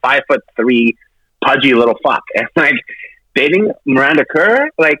guy's like a 5'3" pudgy little fuck. And like dating Miranda Kerr,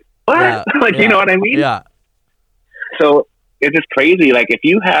 like what? Yeah, you know what I mean? Yeah. So it's just crazy. Like if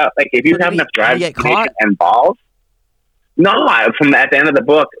you have enough drive and balls. No, from at the end of the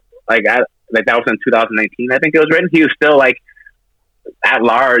book, that was in 2019. I think it was written. He was still like at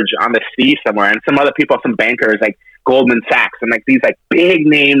large on the sea somewhere, and some other people, some bankers like Goldman Sachs and like these like big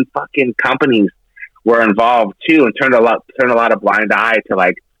name fucking companies were involved too, and turned a lot of blind eye to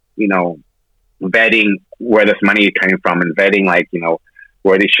like, vetting where this money came from, and vetting like,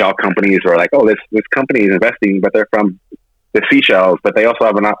 where these shell companies were like, oh, this company is investing, but they're from the Seychelles, but they also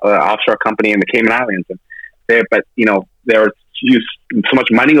have an offshore company in the Cayman Islands, and there was so much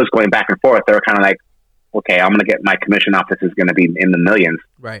money was going back and forth. They were kind of like, okay, I'm going to get my commission off. This is going to be in the millions.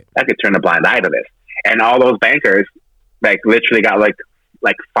 Right. I could turn a blind eye to this. And all those bankers, like, literally got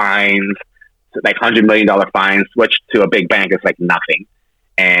like fines, like $100 million fines, which to a big bank is like nothing.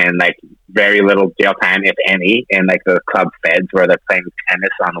 And like very little jail time, if any, in like the club feds where they're playing tennis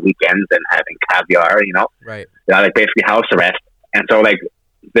on the weekends and having caviar, Right. They're like basically house arrest. And so like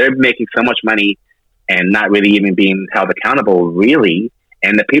they're making so much money and not really even being held accountable, really.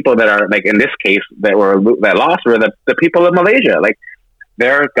 And the people that are like in this case that lost were the people of Malaysia. Like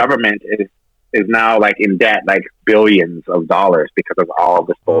their government is now like in debt, like billions of dollars because of all of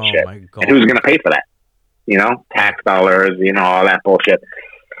this bullshit. Oh my God. And who's going to pay for that? Tax dollars, all that bullshit.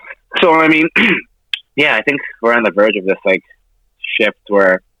 So I mean, yeah, I think we're on the verge of this like shift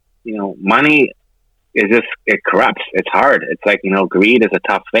where money is just, it corrupts. It's hard. It's like greed is a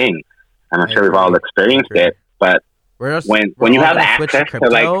tough thing, and I'm sure we've all experienced it. But when you have access to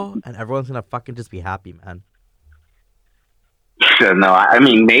like, and everyone's gonna fucking just be happy, man. No, I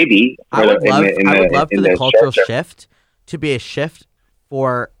mean maybe. I would love for the cultural shift to be a shift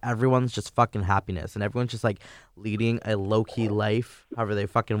for everyone's just fucking happiness, and everyone's just like leading a low key life, however they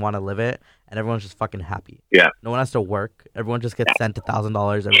fucking want to live it, and everyone's just fucking happy. Yeah. No one has to work. Everyone just gets sent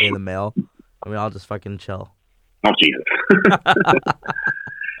 $1,000 every day in the mail, and we all just fucking chill. Oh Jesus.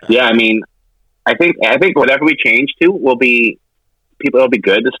 Yeah, I mean, I think whatever we change to will be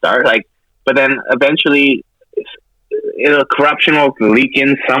good to start. Like, but then eventually, corruption will leak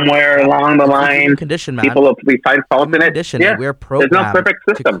in somewhere along the line. Condition, man. People will find fault in it. Condition. Yeah. We're programmed There's no perfect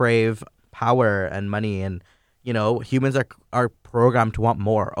system to crave power and money, and humans are programmed to want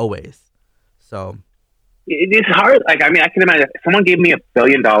more always. So it's hard. Like, I mean, I can imagine if someone gave me $1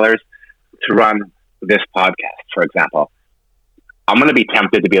 billion to run this podcast, for example. I'm going to be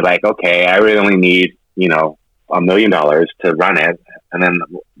tempted to be like, okay, I really only need, $1 million to run it. And then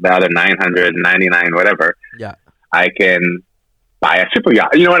the other 999, whatever, yeah, I can buy a super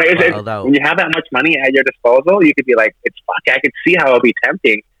yacht. You know what it is? When you have that much money at your disposal, you could be like, I could see how it'll be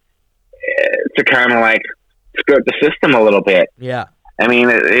tempting to kind of like skirt the system a little bit. Yeah. I mean,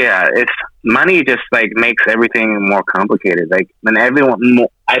 it's money just like makes everything more complicated. Like, when I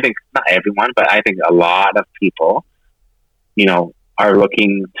think not everyone, but I think a lot of people, are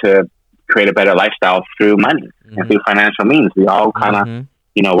looking to create a better lifestyle through money and through financial means. We all kind of,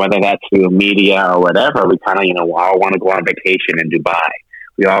 whether that's through media or whatever, we kind of, all want to go on vacation in Dubai.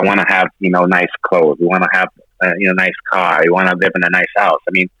 We all want to have, nice clothes. We want to have, nice car. We want to live in a nice house.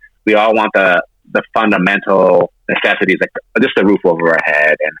 I mean, we all want the fundamental necessities, like just a roof over our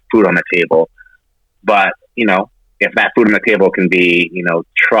head and food on the table. But, if that food on the table can be,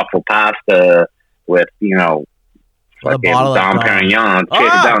 truffle pasta with, fucking Dom Perignon,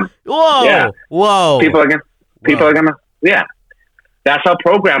 whoa, yeah. Whoa. People are gonna, yeah. That's how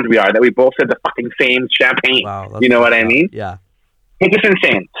programmed we are, that we both said the fucking same champagne. Wow, you know what I mean? Yeah. It's just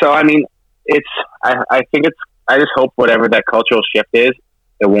insane. So, I mean, I just hope whatever that cultural shift is,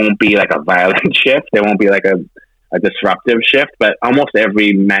 it won't be like a violent shift. It won't be like a disruptive shift, but almost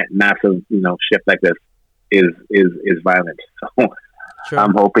every massive, shift like this is violent. So Sure.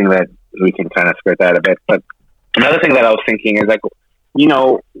 I'm hoping that we can kind of skirt that a bit. But another thing that I was thinking is like,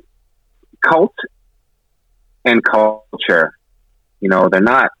 cult and culture,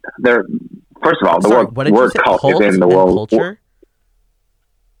 they're first of all, the What did you word say? cult Cult is in the and world. culture?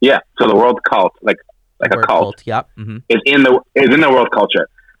 Yeah, so the word cult, like The a word cult, Yep. Mm-hmm. is in the world culture.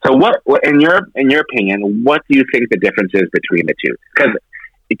 So what in your opinion, what do you think the difference is between the two? Because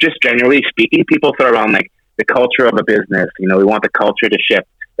just generally speaking, people throw around like the culture of a business. You know, we want the culture to shift.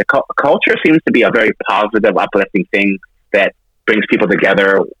 The culture seems to be a very positive, uplifting thing that brings people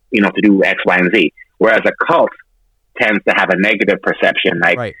together. You know, to do X, Y, and Z. Whereas a cult tends to have a negative perception,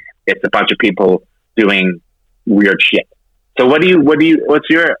 like Right. it's a bunch of people doing weird shit. So when you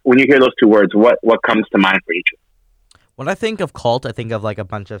hear those two words, what comes to mind for each? When I think of cult, I think of like a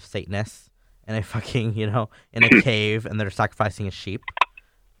bunch of Satanists in a fucking, in a cave, and they're sacrificing a sheep.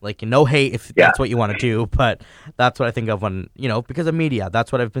 Like, no hate if that's what you want to do, but that's what I think of when, because of media.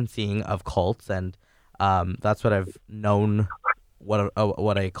 That's what I've been seeing of cults, and that's what I've known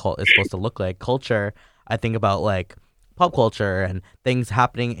what a cult is supposed to look like. Culture, I think about like pop culture and things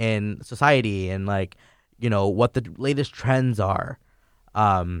happening in society, and like, what the latest trends are.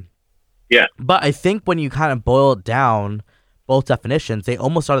 But I think when you kind of boil it down, both definitions, they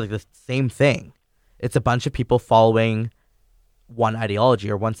almost are like the same thing. It's a bunch of people following one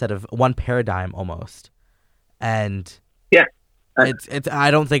ideology or one paradigm almost. And it's I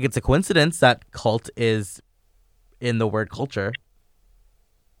don't think it's a coincidence that cult is in the word culture.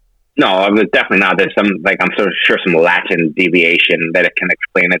 No, definitely not. There's some, like, I'm sure some Latin deviation that it can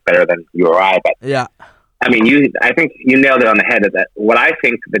explain it better than you or I. But yeah, I mean, I think you nailed it on the head. That what I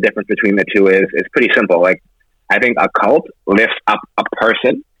think the difference between the two is pretty simple. Like, I think a cult lifts up a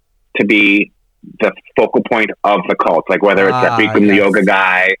person to be the focal point of the cult. Like, whether it's a frequent yoga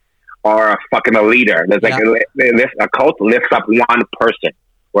guy or a fucking a leader. There's like a cult lifts up one person,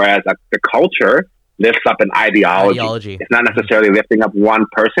 whereas the culture lifts up an ideology. It's not necessarily lifting up one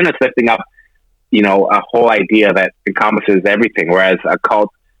person. It's lifting up, a whole idea that encompasses everything. Whereas a cult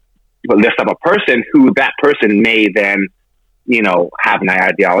lifts up a person who that person may then, have an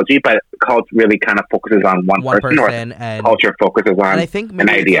ideology, but cult really kind of focuses on one person, and culture focuses on and I think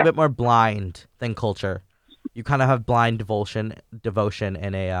maybe an idea. It's a bit more blind than culture. You kind of have blind devotion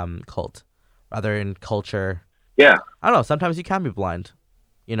in a cult, rather in culture. Yeah, I don't know. Sometimes you can be blind,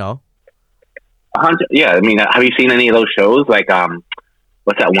 Yeah, I mean, have you seen any of those shows? Like,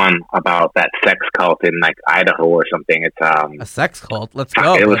 what's that one about that sex cult in like Idaho or something? It's a sex cult. Let's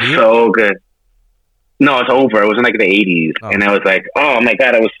go. It was so good. No, it's over. It was in like the 80s, and I was like, oh my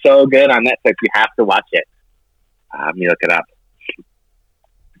god, it was so good on Netflix. You have to watch it. Let me look it up.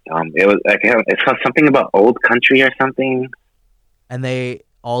 It was like it's something about old country or something. And they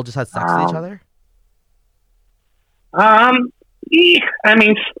all just had sex with each other. I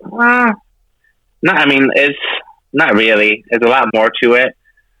mean, no, I mean, it's not really. There's a lot more to it.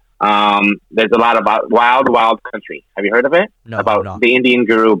 There's a lot about Wild Country. Have you heard of it? No, about the Indian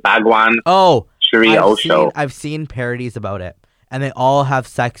guru Bhagwan Sri Osho. I've seen parodies about it, and they all have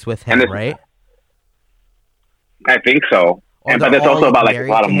sex with him, right? I think so. But it's also about like a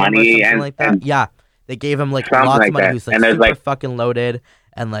lot of money and like that. And yeah, they gave him like lots of money. He was like super fucking loaded,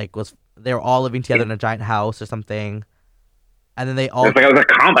 and like they were all living together in a giant house or something. And then they all... It was like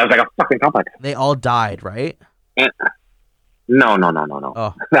a fucking complex. They all died, right? No.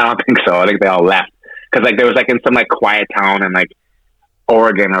 Oh. I don't think so. I think they all left. Because like there was like in some like quiet town in like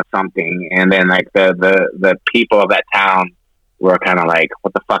Oregon or something. And then like the people of that town were kind of like,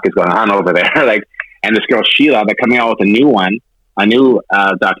 what the fuck is going on over there? Like, and this girl Sheila, they're coming out with a new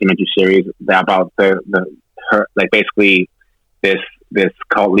documentary series about her like basically this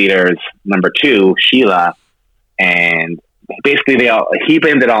cult leader's number 2, Sheila, and basically he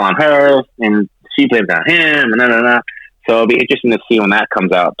blamed it all on her and she blamed it on him, and so it'll be interesting to see when that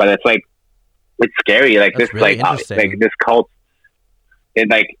comes out. But it's like, it's scary. Like that's this, really like this cult,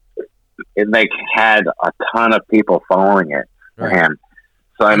 it had a ton of people following it for him.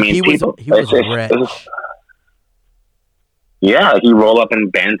 So I mean, he was rich. Yeah, he rolled up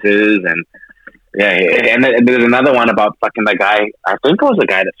in Benzes, and and there's another one about fucking the guy. I think it was the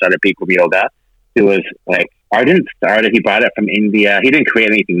guy that started Bikram Yoga. Who was like, I didn't start it. He brought it from India. He didn't create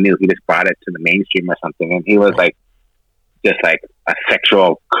anything new. He just brought it to the mainstream or something. And he was like, just like a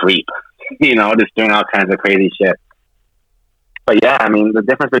sexual creep, just doing all kinds of crazy shit. But yeah, I mean, the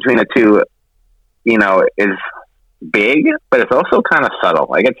difference between the two, is big, but it's also kind of subtle.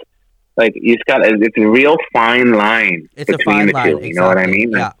 Like it's like it's a real fine line between the two. You know what I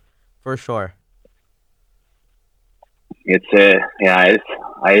mean? Yeah, for sure.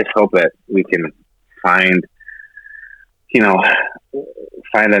 I just hope that we can find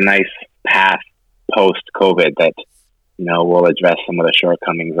a nice path post COVID that will address some of the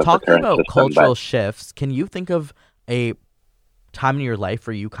shortcomings of the current system. Talking about cultural shifts, can you think of a time in your life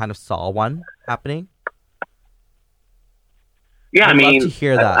where you kind of saw one happening? Yeah, I'd I mean, love to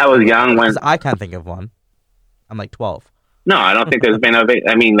hear that. I was young when. Because I can't think of one. I'm like 12. No, I don't think there's been a big.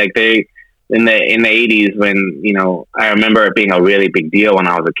 I mean, like they in the 80s when I remember it being a really big deal when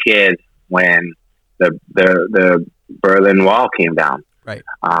I was a kid when the Berlin Wall came down. Right.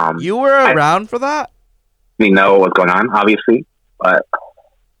 You were around for that? We know what's going on, obviously, but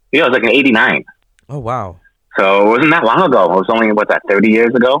it was like in '89. Oh wow! So it wasn't that long ago. It was only 30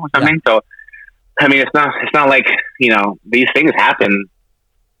 years ago or something. Yeah. So I mean, it's not like these things happen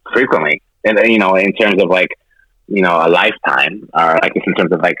frequently, and in terms of like a lifetime, or like in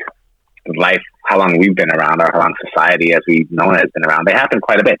terms of like life, how long we've been around, or how long society as we've known it has been around. They happen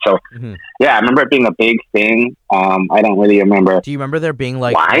quite a bit. So yeah, I remember it being a big thing. I don't really remember. Do you remember there being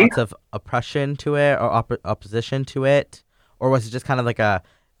like lots of oppression to it or opposition to it, or was it just kind of like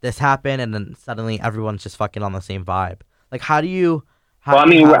this happened and then suddenly everyone's just fucking on the same vibe? Like how do you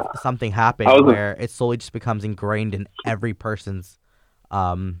have something happen where it slowly just becomes ingrained in every person's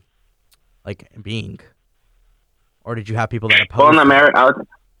like being? Or did you have people that opposed? Well, in America,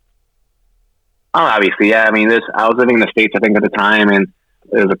 obviously, yeah. I mean, I was living in the States, I think, at the time, and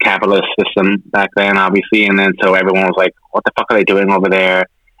it was a capitalist system back then, obviously. And then so everyone was like, "What the fuck are they doing over there?"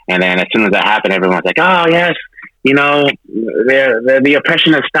 And then as soon as that happened, everyone was like, "Oh yes, the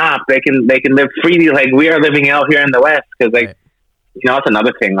oppression has stopped. They can live freely like we are living out here in the West." Because like, that's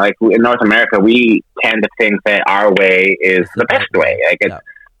another thing. Like in North America, we tend to think that our way is the best way. Like it's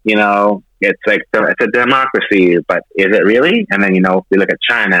it's like it's a democracy, but is it really? And then we look at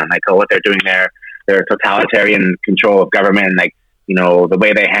China and like, what they're doing there, their totalitarian control of government, and like the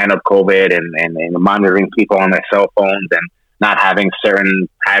way they handled COVID and monitoring people on their cell phones and not having certain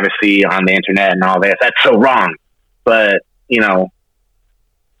privacy on the internet and all this. That's so wrong. But is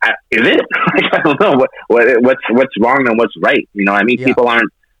it? I don't know what's wrong and what's right. I mean, people.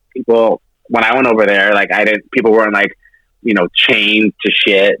 When I went over there, like people weren't like chained to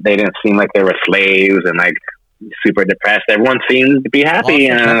shit. They didn't seem like they were slaves and like super depressed. Everyone seemed to be happy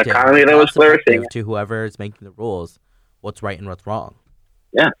and an economy that was flourishing. To whoever is making the rules, what's right and what's wrong.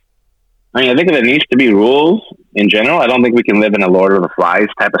 Yeah. I mean, I think there needs to be rules in general. I don't think we can live in a Lord of the Flies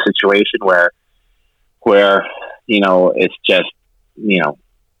type of situation where it's just,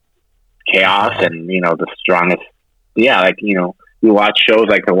 chaos and, the strongest. Yeah. Like, you watch shows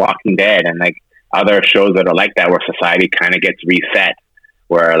like The Walking Dead and like other shows that are like that where society kind of gets reset,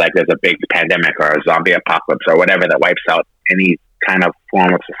 where like there's a big pandemic or a zombie apocalypse or whatever that wipes out any kind of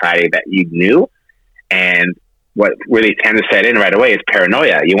form of society that you knew. And what really tends to set in right away is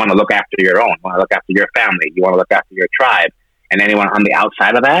paranoia. You want to look after your own, you want to look after your family, you want to look after your tribe, and anyone on the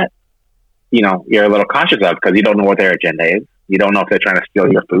outside of that, you're a little cautious of because you don't know what their agenda is. You don't know if they're trying to steal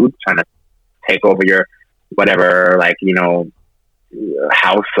your food, trying to take over your whatever, like,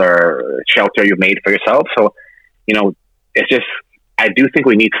 house or shelter you've made for yourself. So, it's just, I do think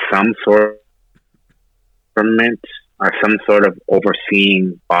we need some sort of government or some sort of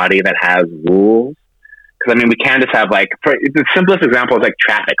overseeing body that has rules. Because I mean, we can't just have like, for the simplest example is like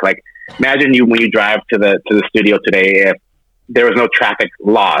traffic. Like, imagine when you drive to the studio today, if there was no traffic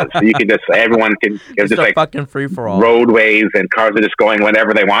laws, so you could just everyone can just like fucking free for all roadways and cars are just going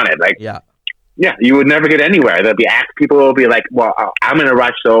whenever they wanted. Like, yeah, you would never get anywhere. There'll be people will be like, well, I'm in a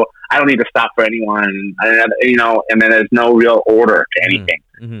rush, so I don't need to stop for anyone. And then there's no real order to anything.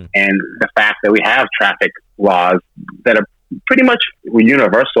 Mm-hmm. And the fact that we have traffic laws that are pretty much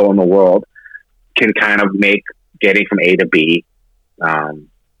universal in the world can kind of make getting from A to B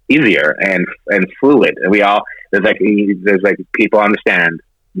easier and fluid. And there's like people understand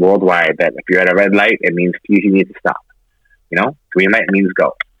worldwide that if you're at a red light, it means you need to stop. Green light means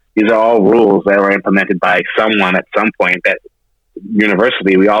go. These are all rules that were implemented by someone at some point that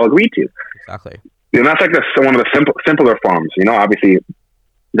universally we all agreed to. Exactly. And that's like one of the simpler forms. Obviously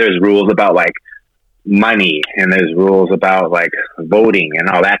there's rules about like money and there's rules about like voting and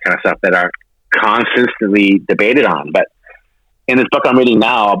all that kind of stuff that are constantly debated on. But in this book I'm reading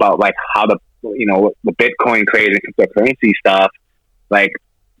now about like how the Bitcoin craze and cryptocurrency stuff, like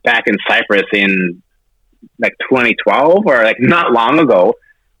back in Cyprus in like 2012 or like not long ago,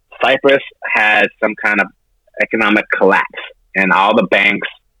 Cyprus had some kind of economic collapse and all the banks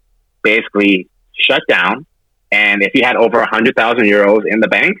basically shut down. And if you had over 100,000 euros in the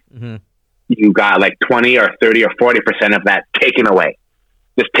bank, mm-hmm. you got like 20 or 30 or 40% of that taken away.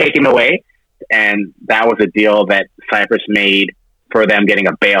 And that was a deal that Cyprus made for them getting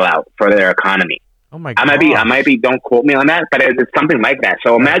a bailout for their economy. Oh my God. I might be, don't quote me on that, but it's something like that.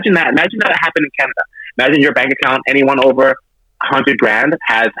 So imagine that happened in Canada. Imagine your bank account, anyone over 100 grand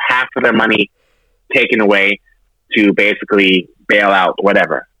has half of their money taken away to basically bail out,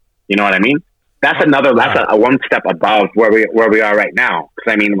 whatever. You know what I mean? That's a one step above where we are right now.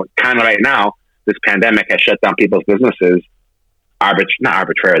 Because I mean, kind of right now, this pandemic has shut down people's businesses, not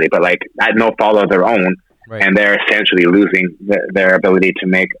arbitrarily, but like at no fault of their own, right. And they're essentially losing their ability to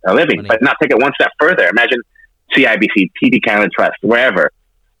make a living. Money. But now take it one step further. Imagine CIBC, TD Canada Trust, wherever,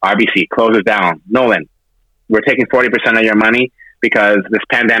 RBC closes down. Nolan, we're taking 40% of your money because this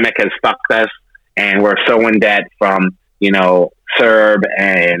pandemic has fucked us, and we're so in debt from CERB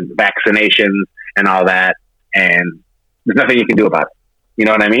and vaccinations and all that, and there's nothing you can do about it. You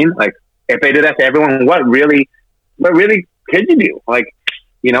know what I mean? Like, if they did that to everyone, what really could you do? Like,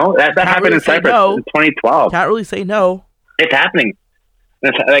 that happened really in Cyprus in 2012. Can't really say no. It's happening.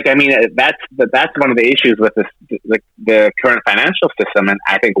 It's like, I mean, that's one of the issues with this, the current financial system, and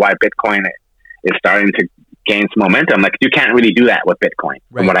I think why Bitcoin is starting to gain some momentum. Like, you can't really do that with Bitcoin,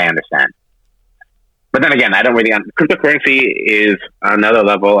 from what I understand. But then again, I don't really. Cryptocurrency is another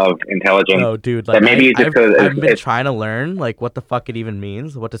level of intelligence. No, dude. Like, I've been trying to learn like what the fuck it even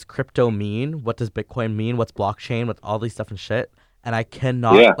means. What does crypto mean? What does Bitcoin mean? What's blockchain? With all these stuff and shit. And I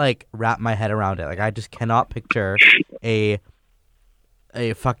cannot like wrap my head around it. Like, I just cannot picture a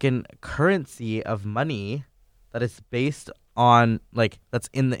fucking currency of money that is based on like that's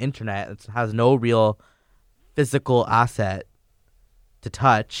in the internet. It has no real physical asset to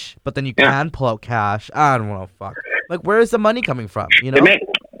touch, but then you can pull out cash. I don't know, fuck. Like, where is the money coming from?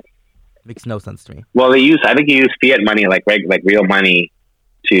 Makes no sense to me. Well, I think you use fiat money, like real money,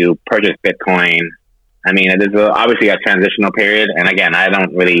 to purchase Bitcoin. I mean, it is obviously a transitional period, and again, I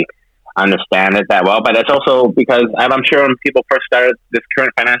don't really understand it that well. But it's also because I'm sure when people first started this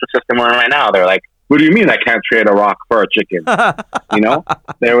current financial system we're in right now, they're like, "What do you mean I can't trade a rock for a chicken?"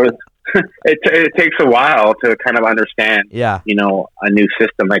 There was. It takes a while to kind of understand, a new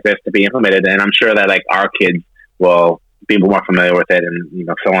system like this to be implemented, and I'm sure that like our kids will be more familiar with it, and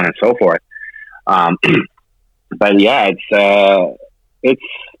so on and so forth. But yeah,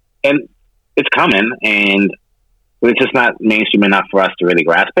 it's coming, and it's just not mainstream enough for us to really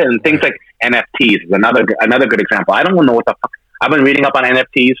grasp it. And things like NFTs is another good example. I don't know what the fuck. I've been reading up on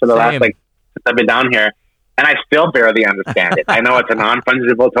NFTs for the last since I've been down here. And I still barely understand it. I know it's a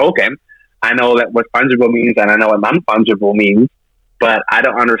non-fungible token. I know that what fungible means, and I know what non-fungible means. But I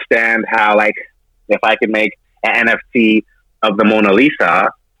don't understand how, like, if I could make an NFT of the Mona Lisa,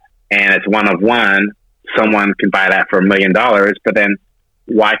 and it's one of one, someone can buy that for $1 million. But then,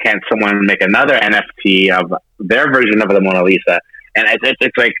 why can't someone make another NFT of their version of the Mona Lisa? And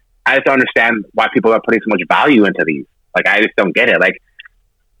it's like, I just don't understand why people are putting so much value into these. Like, I just don't get it.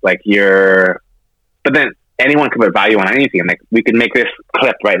 But then anyone can put value on anything. Like, we can make this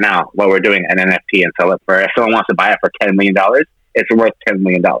clip right now while we're doing an NFT and sell it for, if someone wants to buy it for $10 million, it's worth $10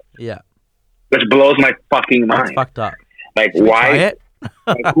 million. Yeah. Which blows my fucking mind. That's fucked up. Like, should why?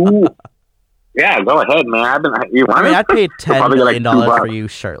 Like, who? Yeah, go ahead, man. I'd pay $10 million for you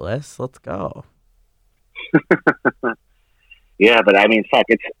shirtless. Let's go. Yeah, but I mean, fuck,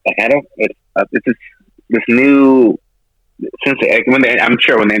 it's this new, I'm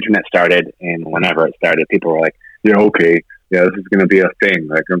sure when the internet started and whenever it started, people were like, okay, this is going to be a thing.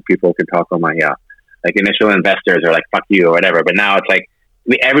 Like, people can talk online. Yeah. Like, initial investors are like, fuck you or whatever. But now it's like,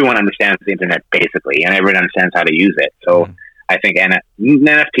 everyone understands the internet basically, and everyone understands how to use it. So I think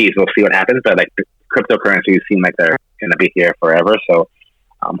NFTs, we'll see what happens, but like cryptocurrencies seem like they're going to be here forever. So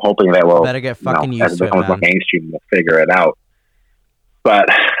I'm hoping that we'll, better get fucking used to it, becomes more mainstream, we'll figure it out. But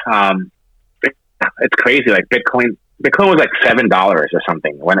it's crazy. Like, Bitcoin was like $7 or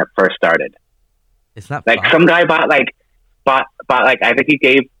something when it first started. It's not like fun. Some guy bought I think he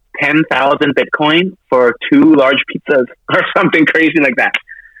gave 10,000 Bitcoin for 2 large pizzas or something crazy like that,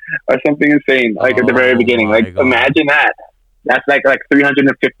 or something insane. Like, at the very beginning, like, God. Imagine that. That's like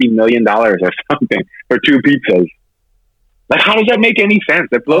 $350 million or something for 2 pizzas. Like, how does that make any sense?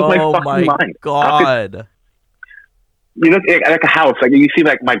 It blows my fucking mind. God. You look like a house. Like, you see,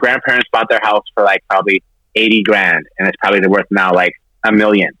 like, my grandparents bought their house for like probably $80,000, and it's probably worth now like $1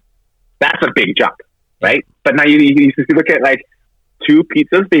 million. That's a big jump, right? But now you look at like 2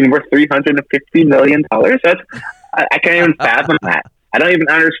 pizzas being worth $350 million. I can't even fathom that. I don't even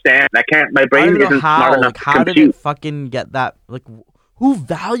understand. My brain isn't smart enough to compute. How did it fucking get that? Like, who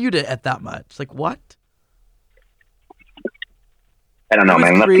valued it at that much? Like, what? I don't know,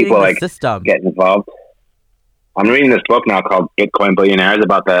 man. Enough people like get involved. I'm reading this book now called Bitcoin Billionaires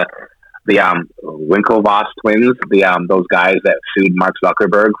about the Winklevoss twins, those guys that sued Mark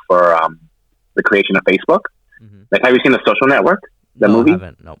Zuckerberg for the creation of Facebook. Mm-hmm. Like, have you seen The Social Network? The movie? I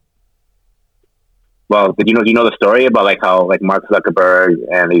haven't. No. Well, do you know the story about like how like Mark Zuckerberg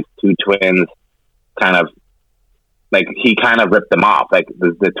and these 2 twins kind of like he kind of ripped them off. Like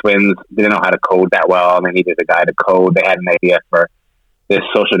the twins didn't know how to code that well, and they needed a guy to code. They had an idea for this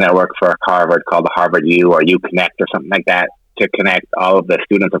social network for Harvard called the Harvard U or U Connect or something like that to connect all of the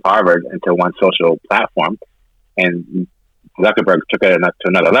students of Harvard into one social platform. And Zuckerberg took it to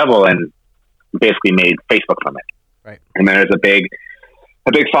another level and basically made Facebook from it. Right. And then there's a big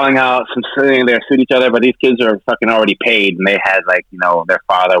falling out. Some sitting there sued each other, but these kids are fucking already paid, and they had like, you know, their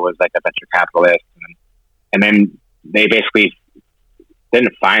father was like a venture capitalist, and then they basically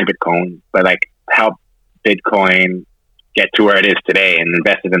didn't find Bitcoin, but like helped Bitcoin get to where it is today, and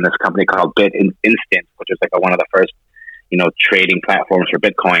invested in this company called Instant, which was like one of the first, you know, trading platforms for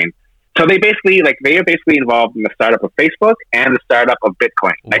Bitcoin. So they are basically involved in the startup of Facebook and the startup of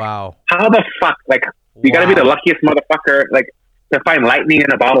Bitcoin. Like, wow. How the fuck? Like, you got to be the luckiest motherfucker, like, to find lightning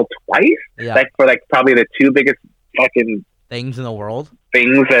in a bottle twice. Yeah. Like for like probably the two biggest fucking things in the world.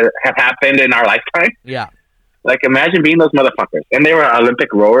 Things that have happened in our lifetime. Yeah. Like, imagine being those motherfuckers. And they were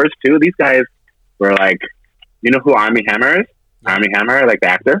Olympic rowers too. These guys were like, you know who Armie Hammer is? Yeah. Armie Hammer, like the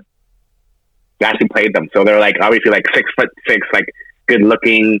actor. He actually played them. So they're like obviously like 6'6", like good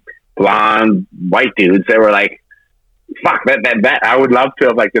looking, blonde, white dudes. They were like, fuck, that I would love to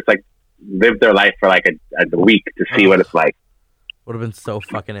have like just like lived their life for like a week to see what it's like. Would have been so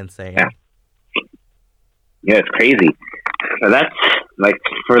fucking insane. Yeah, it's crazy. So that's like,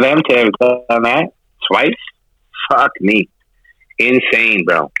 for them to have done that twice, fuck me. Insane,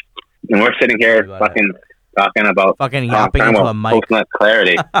 bro. And we're sitting here fucking talking about yapping into a mic. Post-nut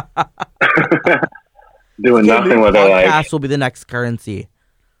clarity. Doing nothing with our life. Podcast will be the next currency.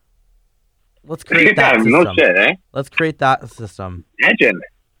 Let's create that system. No shit, eh? Let's create that system. Imagine.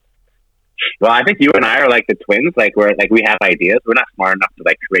 Well, I think you and I are like the twins. Like we have ideas. We're not smart enough to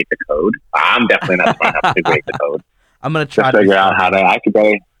like create the code. I'm definitely not smart enough to create the code. I'm gonna try to figure out how to. I could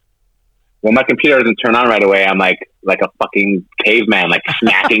go. When my computer doesn't turn on right away, I'm like a fucking caveman, like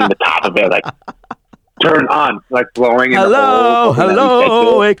smacking the top of it, like turn on, like blowing.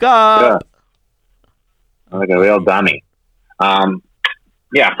 Hello, wake up. Yeah. I'm like a real dummy.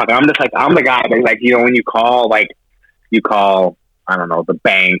 Yeah, fuck. I'm just like, I'm the guy that, like, you know, when you call I don't know, the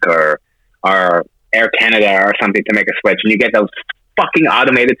bank or Air Canada or something to make a switch, and you get those fucking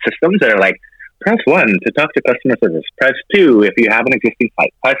automated systems that are like, press 1 to talk to customer service, press 2 if you have an existing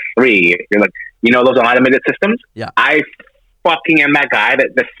flight, press 3 if you're like, you know, those automated systems. Yeah, I fucking am that guy that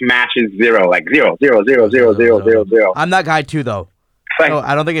smashes 0, like 0, 0, 0, 0, 0, 0, 0. I'm that guy too, though. Like, so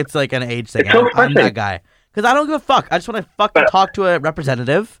I don't think it's like an age thing. I'm that guy because I don't give a fuck. I just want to fucking talk to a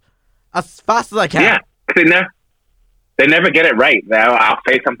representative as fast as I can. Yeah, they never get it right. I'll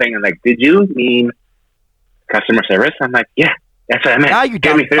say something and like, did you mean customer service? I'm like, yeah, that's what I meant. Now you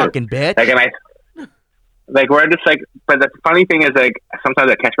dumb fucking bitch. Like, and we're just like, but the funny thing is, like,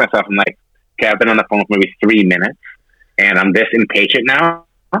 sometimes I catch myself. I'm like, okay, I've been on the phone for maybe 3 minutes, and I'm this impatient now.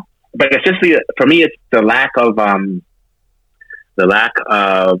 But it's just for me, it's the lack of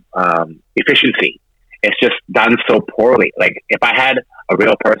efficiency. It's just done so poorly. Like, if I had a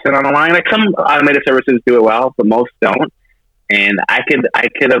real person on the line, like some automated services do it well, but most don't. And I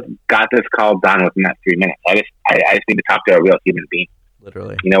could have got this call done within that 3 minutes. I just need to talk to a real human being.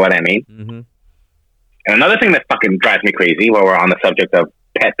 Literally. You know what I mean? Mm-hmm. And another thing that fucking drives me crazy while we're on the subject of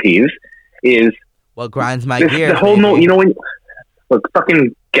pet peeves is what grinds my gears. The whole you know, when what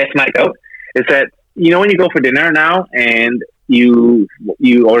fucking gets my goat is that, you know, when you go for dinner now and you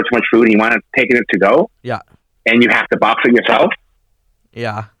order too much food and you want to take it to go, yeah, and you have to box it yourself,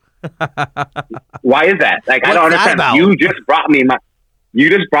 yeah. Why is that? Like, I don't understand. You just brought me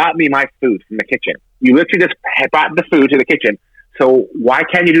my food from the kitchen. You literally just brought the food to the kitchen. So why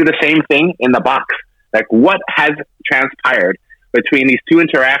can't you do the same thing in the box? Like, what has transpired between these two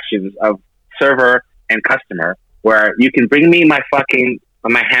interactions of server and customer, where you can bring me my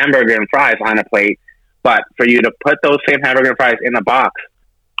hamburger and fries on a plate, but for you to put those same hamburger and fries in a box?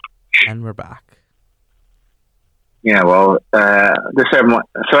 And we're back. Yeah, well,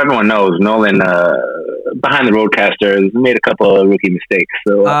 so everyone knows, Nolan, behind the Roadcaster, made a couple of rookie mistakes.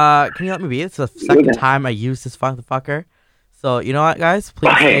 So, can you let me be? It's the second time I used this fucker. So, you know what, guys?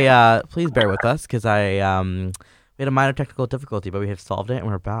 Please bear with us, because we had a minor technical difficulty, but we have solved it, and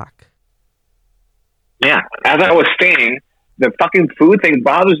we're back. Yeah, as I was saying, the fucking food thing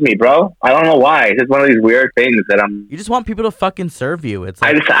bothers me, bro. I don't know why. It's just one of these weird things that You just want people to fucking serve you. It's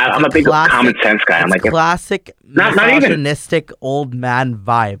like, I'm a big common sense guy. I'm like classic misogynistic old man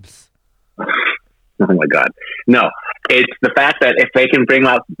vibes. Oh my god, no! It's the fact that if they can bring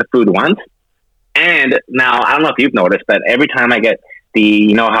out the food once, and now I don't know if you've noticed, but every time I get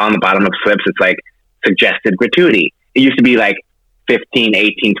you know how on the bottom of slips it's like suggested gratuity. It used to be like 15,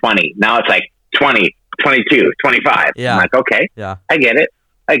 18, 20. Now it's like 20, 22, 25. Yeah. I'm like, okay, Yeah. I get it.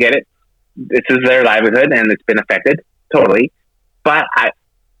 This is their livelihood, and it's been affected totally. But I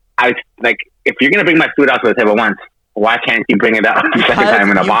like, if you're gonna bring my food out to the table once, why can't you bring it out the second time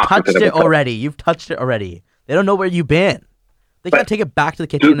in a box? You've touched it already. You've touched it already. They don't know where you've been. They can't take it back to the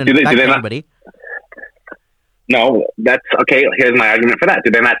kitchen and infect anybody. No, that's okay. Here's my argument for that.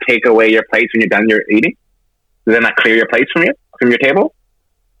 Do they not take away your plates when you're done your eating? Do they not clear your plates from your table?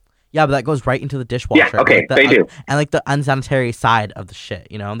 Yeah, but that goes right into the dishwasher. Yeah, okay, they do. And like the unsanitary side of the shit,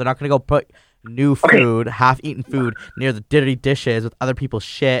 you know? They're not going to go put new food, half-eaten food, near the dirty dishes with other people's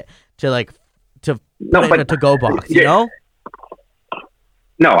shit to put it in a to-go box, you know?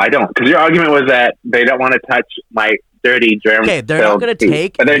 No, I don't. Because your argument was that they don't want to touch my dirty, germ. Okay, they're not going to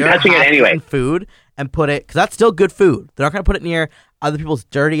take but they're your touching it anyway. Food and put it, because that's still good food. They're not going to put it near other people's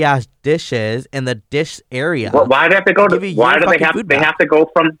dirty-ass dishes in the dish area. Well, why do they have to go to? Why do they have? They have to go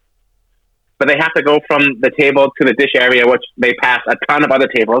from. But they have to go from the table to the dish area, which they pass a ton of other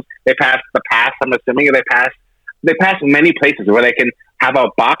tables. They pass the pass. I'm assuming they pass many places where they can have a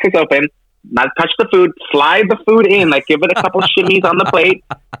box is open, not touch the food, slide the food in, like give it a couple shimmies on the plate,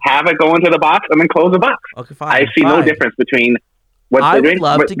 have it go into the box, and then close the box. Okay, fine. I see no difference between what they're doing. I would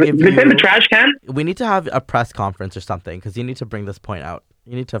love to give you. In the trash can. We need to have a press conference or something because you need to bring this point out.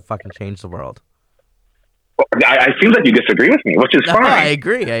 You need to fucking change the world. I feel that you disagree with me, which is fine. I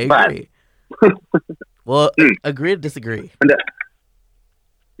agree. Well, agree to disagree. Okay,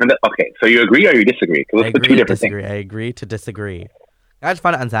 so you agree or you disagree? Because those are two different things. I agree to disagree. I just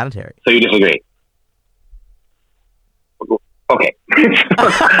find it unsanitary. So you disagree? Okay.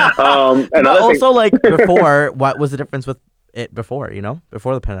 And also, like, before, what was the difference with it before, you know?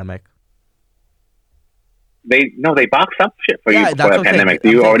 Before the pandemic? They boxed up shit for you before the pandemic. Do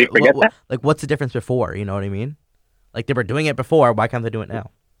you already forget that? Like, what's the difference before? You know what I mean? Like, they were doing it before. Why can't they do it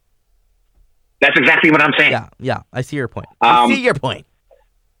now? That's exactly what I'm saying. Yeah. I see your point. Thank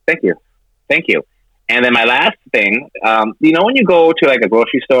you. And then my last thing, when you go to like a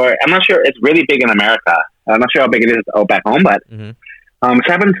grocery store, I'm not sure, it's really big in America. I'm not sure how big it is back home, but it's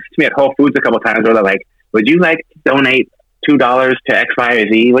happened to me at Whole Foods a couple of times where they're like, would you like to donate $2 to X, Y, or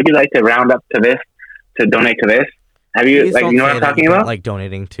Z? Would you like to round up to this, to donate to this? Have you, Please you know what I'm talking about? Like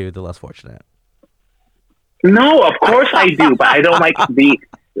donating to the less fortunate. No, of course I do, but I don't like the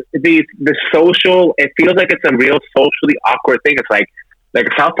social, it feels like it's a real socially awkward thing. It's like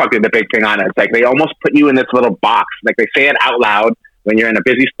South Park did the big thing on it. It's like they almost put you in this little box. Like they say it out loud when you're in a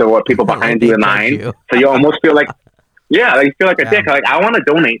busy store, people behind you in line. So you almost feel like, you feel like a dick. Like, I want to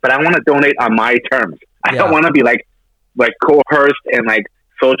donate, but I want to donate on my terms. I don't want to be like coerced and like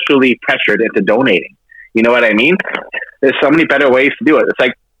socially pressured into donating. You know what I mean? There's so many better ways to do it. It's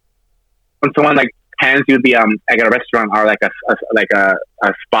like when someone like hands you the like at a restaurant or like a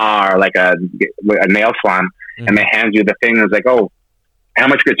spa or like a nail salon, and they hand you the thing. It's like, oh, how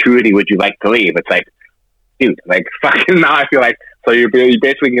much gratuity would you like to leave? It's like, dude, like fucking now I feel like, so you're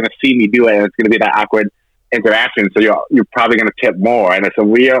basically going to see me do it, and it's going to be that awkward interaction. So you're probably going to tip more, and I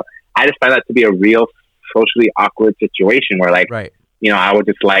just find that to be a real socially awkward situation where like, right. I would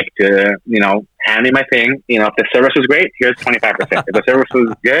just like to, hand me my thing. If the service was great, here's 25%. If the service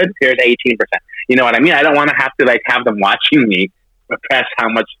was good, here's 18%. You know what I mean? I don't want to have to like have them watching me press how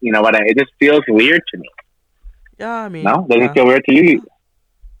much, it just feels weird to me. Yeah, I mean, no, doesn't it feel weird to you?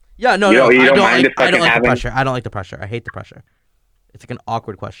 Yeah, no, you don't I mind don't like the pressure. I don't like the pressure. I hate the pressure. It's like an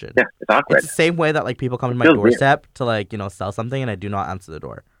awkward question. Yeah, it's awkward. It's the same way that like people come to my doorstep to like, sell something, and I do not answer the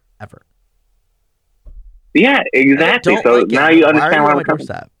door ever. Yeah, exactly. So like now you understand why I'm coming.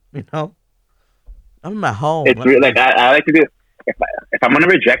 I'm in my home. It's really, like I like to do. If I'm gonna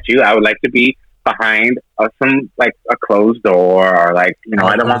reject you, I would like to be behind some like a closed door or like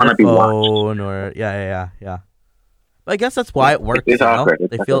I don't want to be watched. Or yeah. But I guess that's why it works. It's awkward.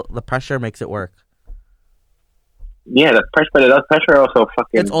 They feel the pressure makes it work. Yeah, the pressure, but the pressure also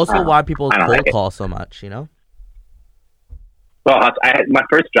fucking. It's also why people cold call so much. Well, my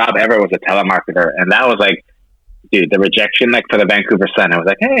first job ever was a telemarketer, and that was like, dude, the rejection like for the Vancouver Sun. I was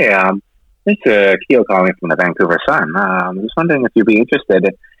like, hey, it's Keo calling from the Vancouver Sun. I'm just wondering if you'd be interested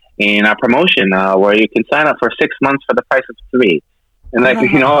in a promotion where you can sign up for 6 months for the price of 3. And like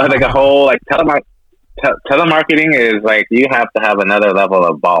like a whole like telemarketing is like you have to have another level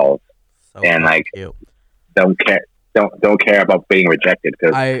of balls and like cute. don't care about being rejected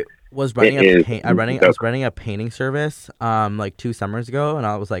because I was running I was running a painting service like 2 summers ago, and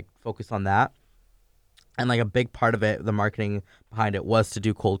I was like focused on that. And like a big part of it, the marketing behind it was to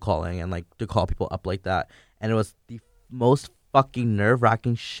do cold calling and like to call people up like that. And it was the most fucking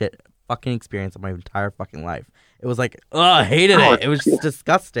nerve-wracking fucking experience of my entire fucking life. It was like, I hated it. It was just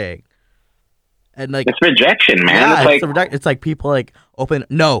disgusting. And like it's rejection, man. yeah, It's like it's like people like open.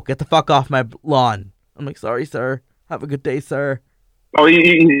 No, get the fuck off my lawn. I'm like, sorry, sir. Have a good day, sir. oh, you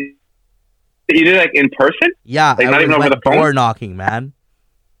did it like in person? Yeah, Like, I not even over went the phone? door knocking, man.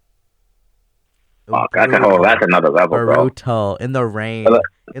 Oh, that's another level, bro. Brutal. In the rain,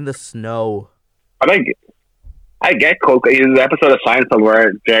 in the snow. I get cold. There's an episode of Seinfeld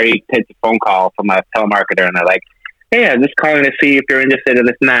where Jerry takes a phone call from a telemarketer, and they're like, "Hey, I'm just calling to see if you're interested in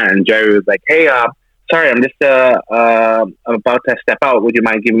this and that." And Jerry was like, "Hey, sorry, I'm just about to step out. Would you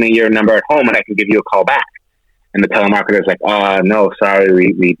mind giving me your number at home, and I can give you a call back?" And the telemarketer's like, "No, sorry,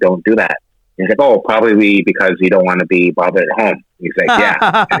 we don't do that." And he's like, "Oh, probably because you don't want to be bothered at home." He's like,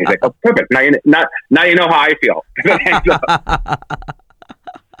 "Yeah." And he's like, "Oh, perfect. Now you know how I feel."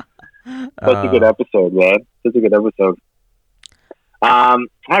 Such a good episode, man. Such a good episode. All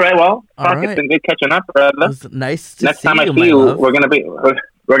right, well, it's been good catching up, brother. It was nice to Next see time I you, see you, we're gonna be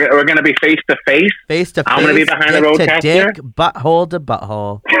face to face. Face to face. I'm gonna be behind the dick to roadcaster. dick, butthole to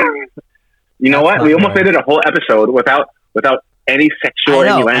butthole. You know what? We almost made it a whole episode without any sexual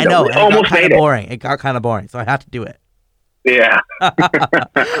innuendo. I know. We almost made it. Boring. It got kind of boring, so I had to do it. Yeah. All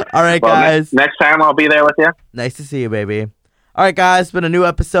right, well, guys. Next time I'll be there with you. Nice to see you, baby. All right, guys. It's been a new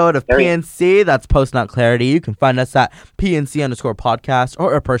episode of PNC. That's Post Not Clarity. You can find us at PNC_podcast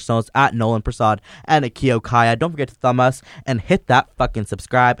or our personals at Nolan Prasad and Akio Kaya. Don't forget to thumb us and hit that fucking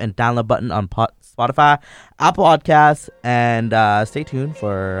subscribe and download button on Spotify, Apple Podcasts, and stay tuned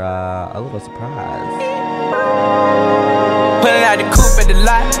for a little surprise. Pulling out the coupe at the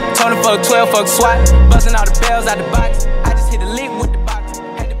lot, Tony fuck 12, fuck SWAT, busting all the bells out the box.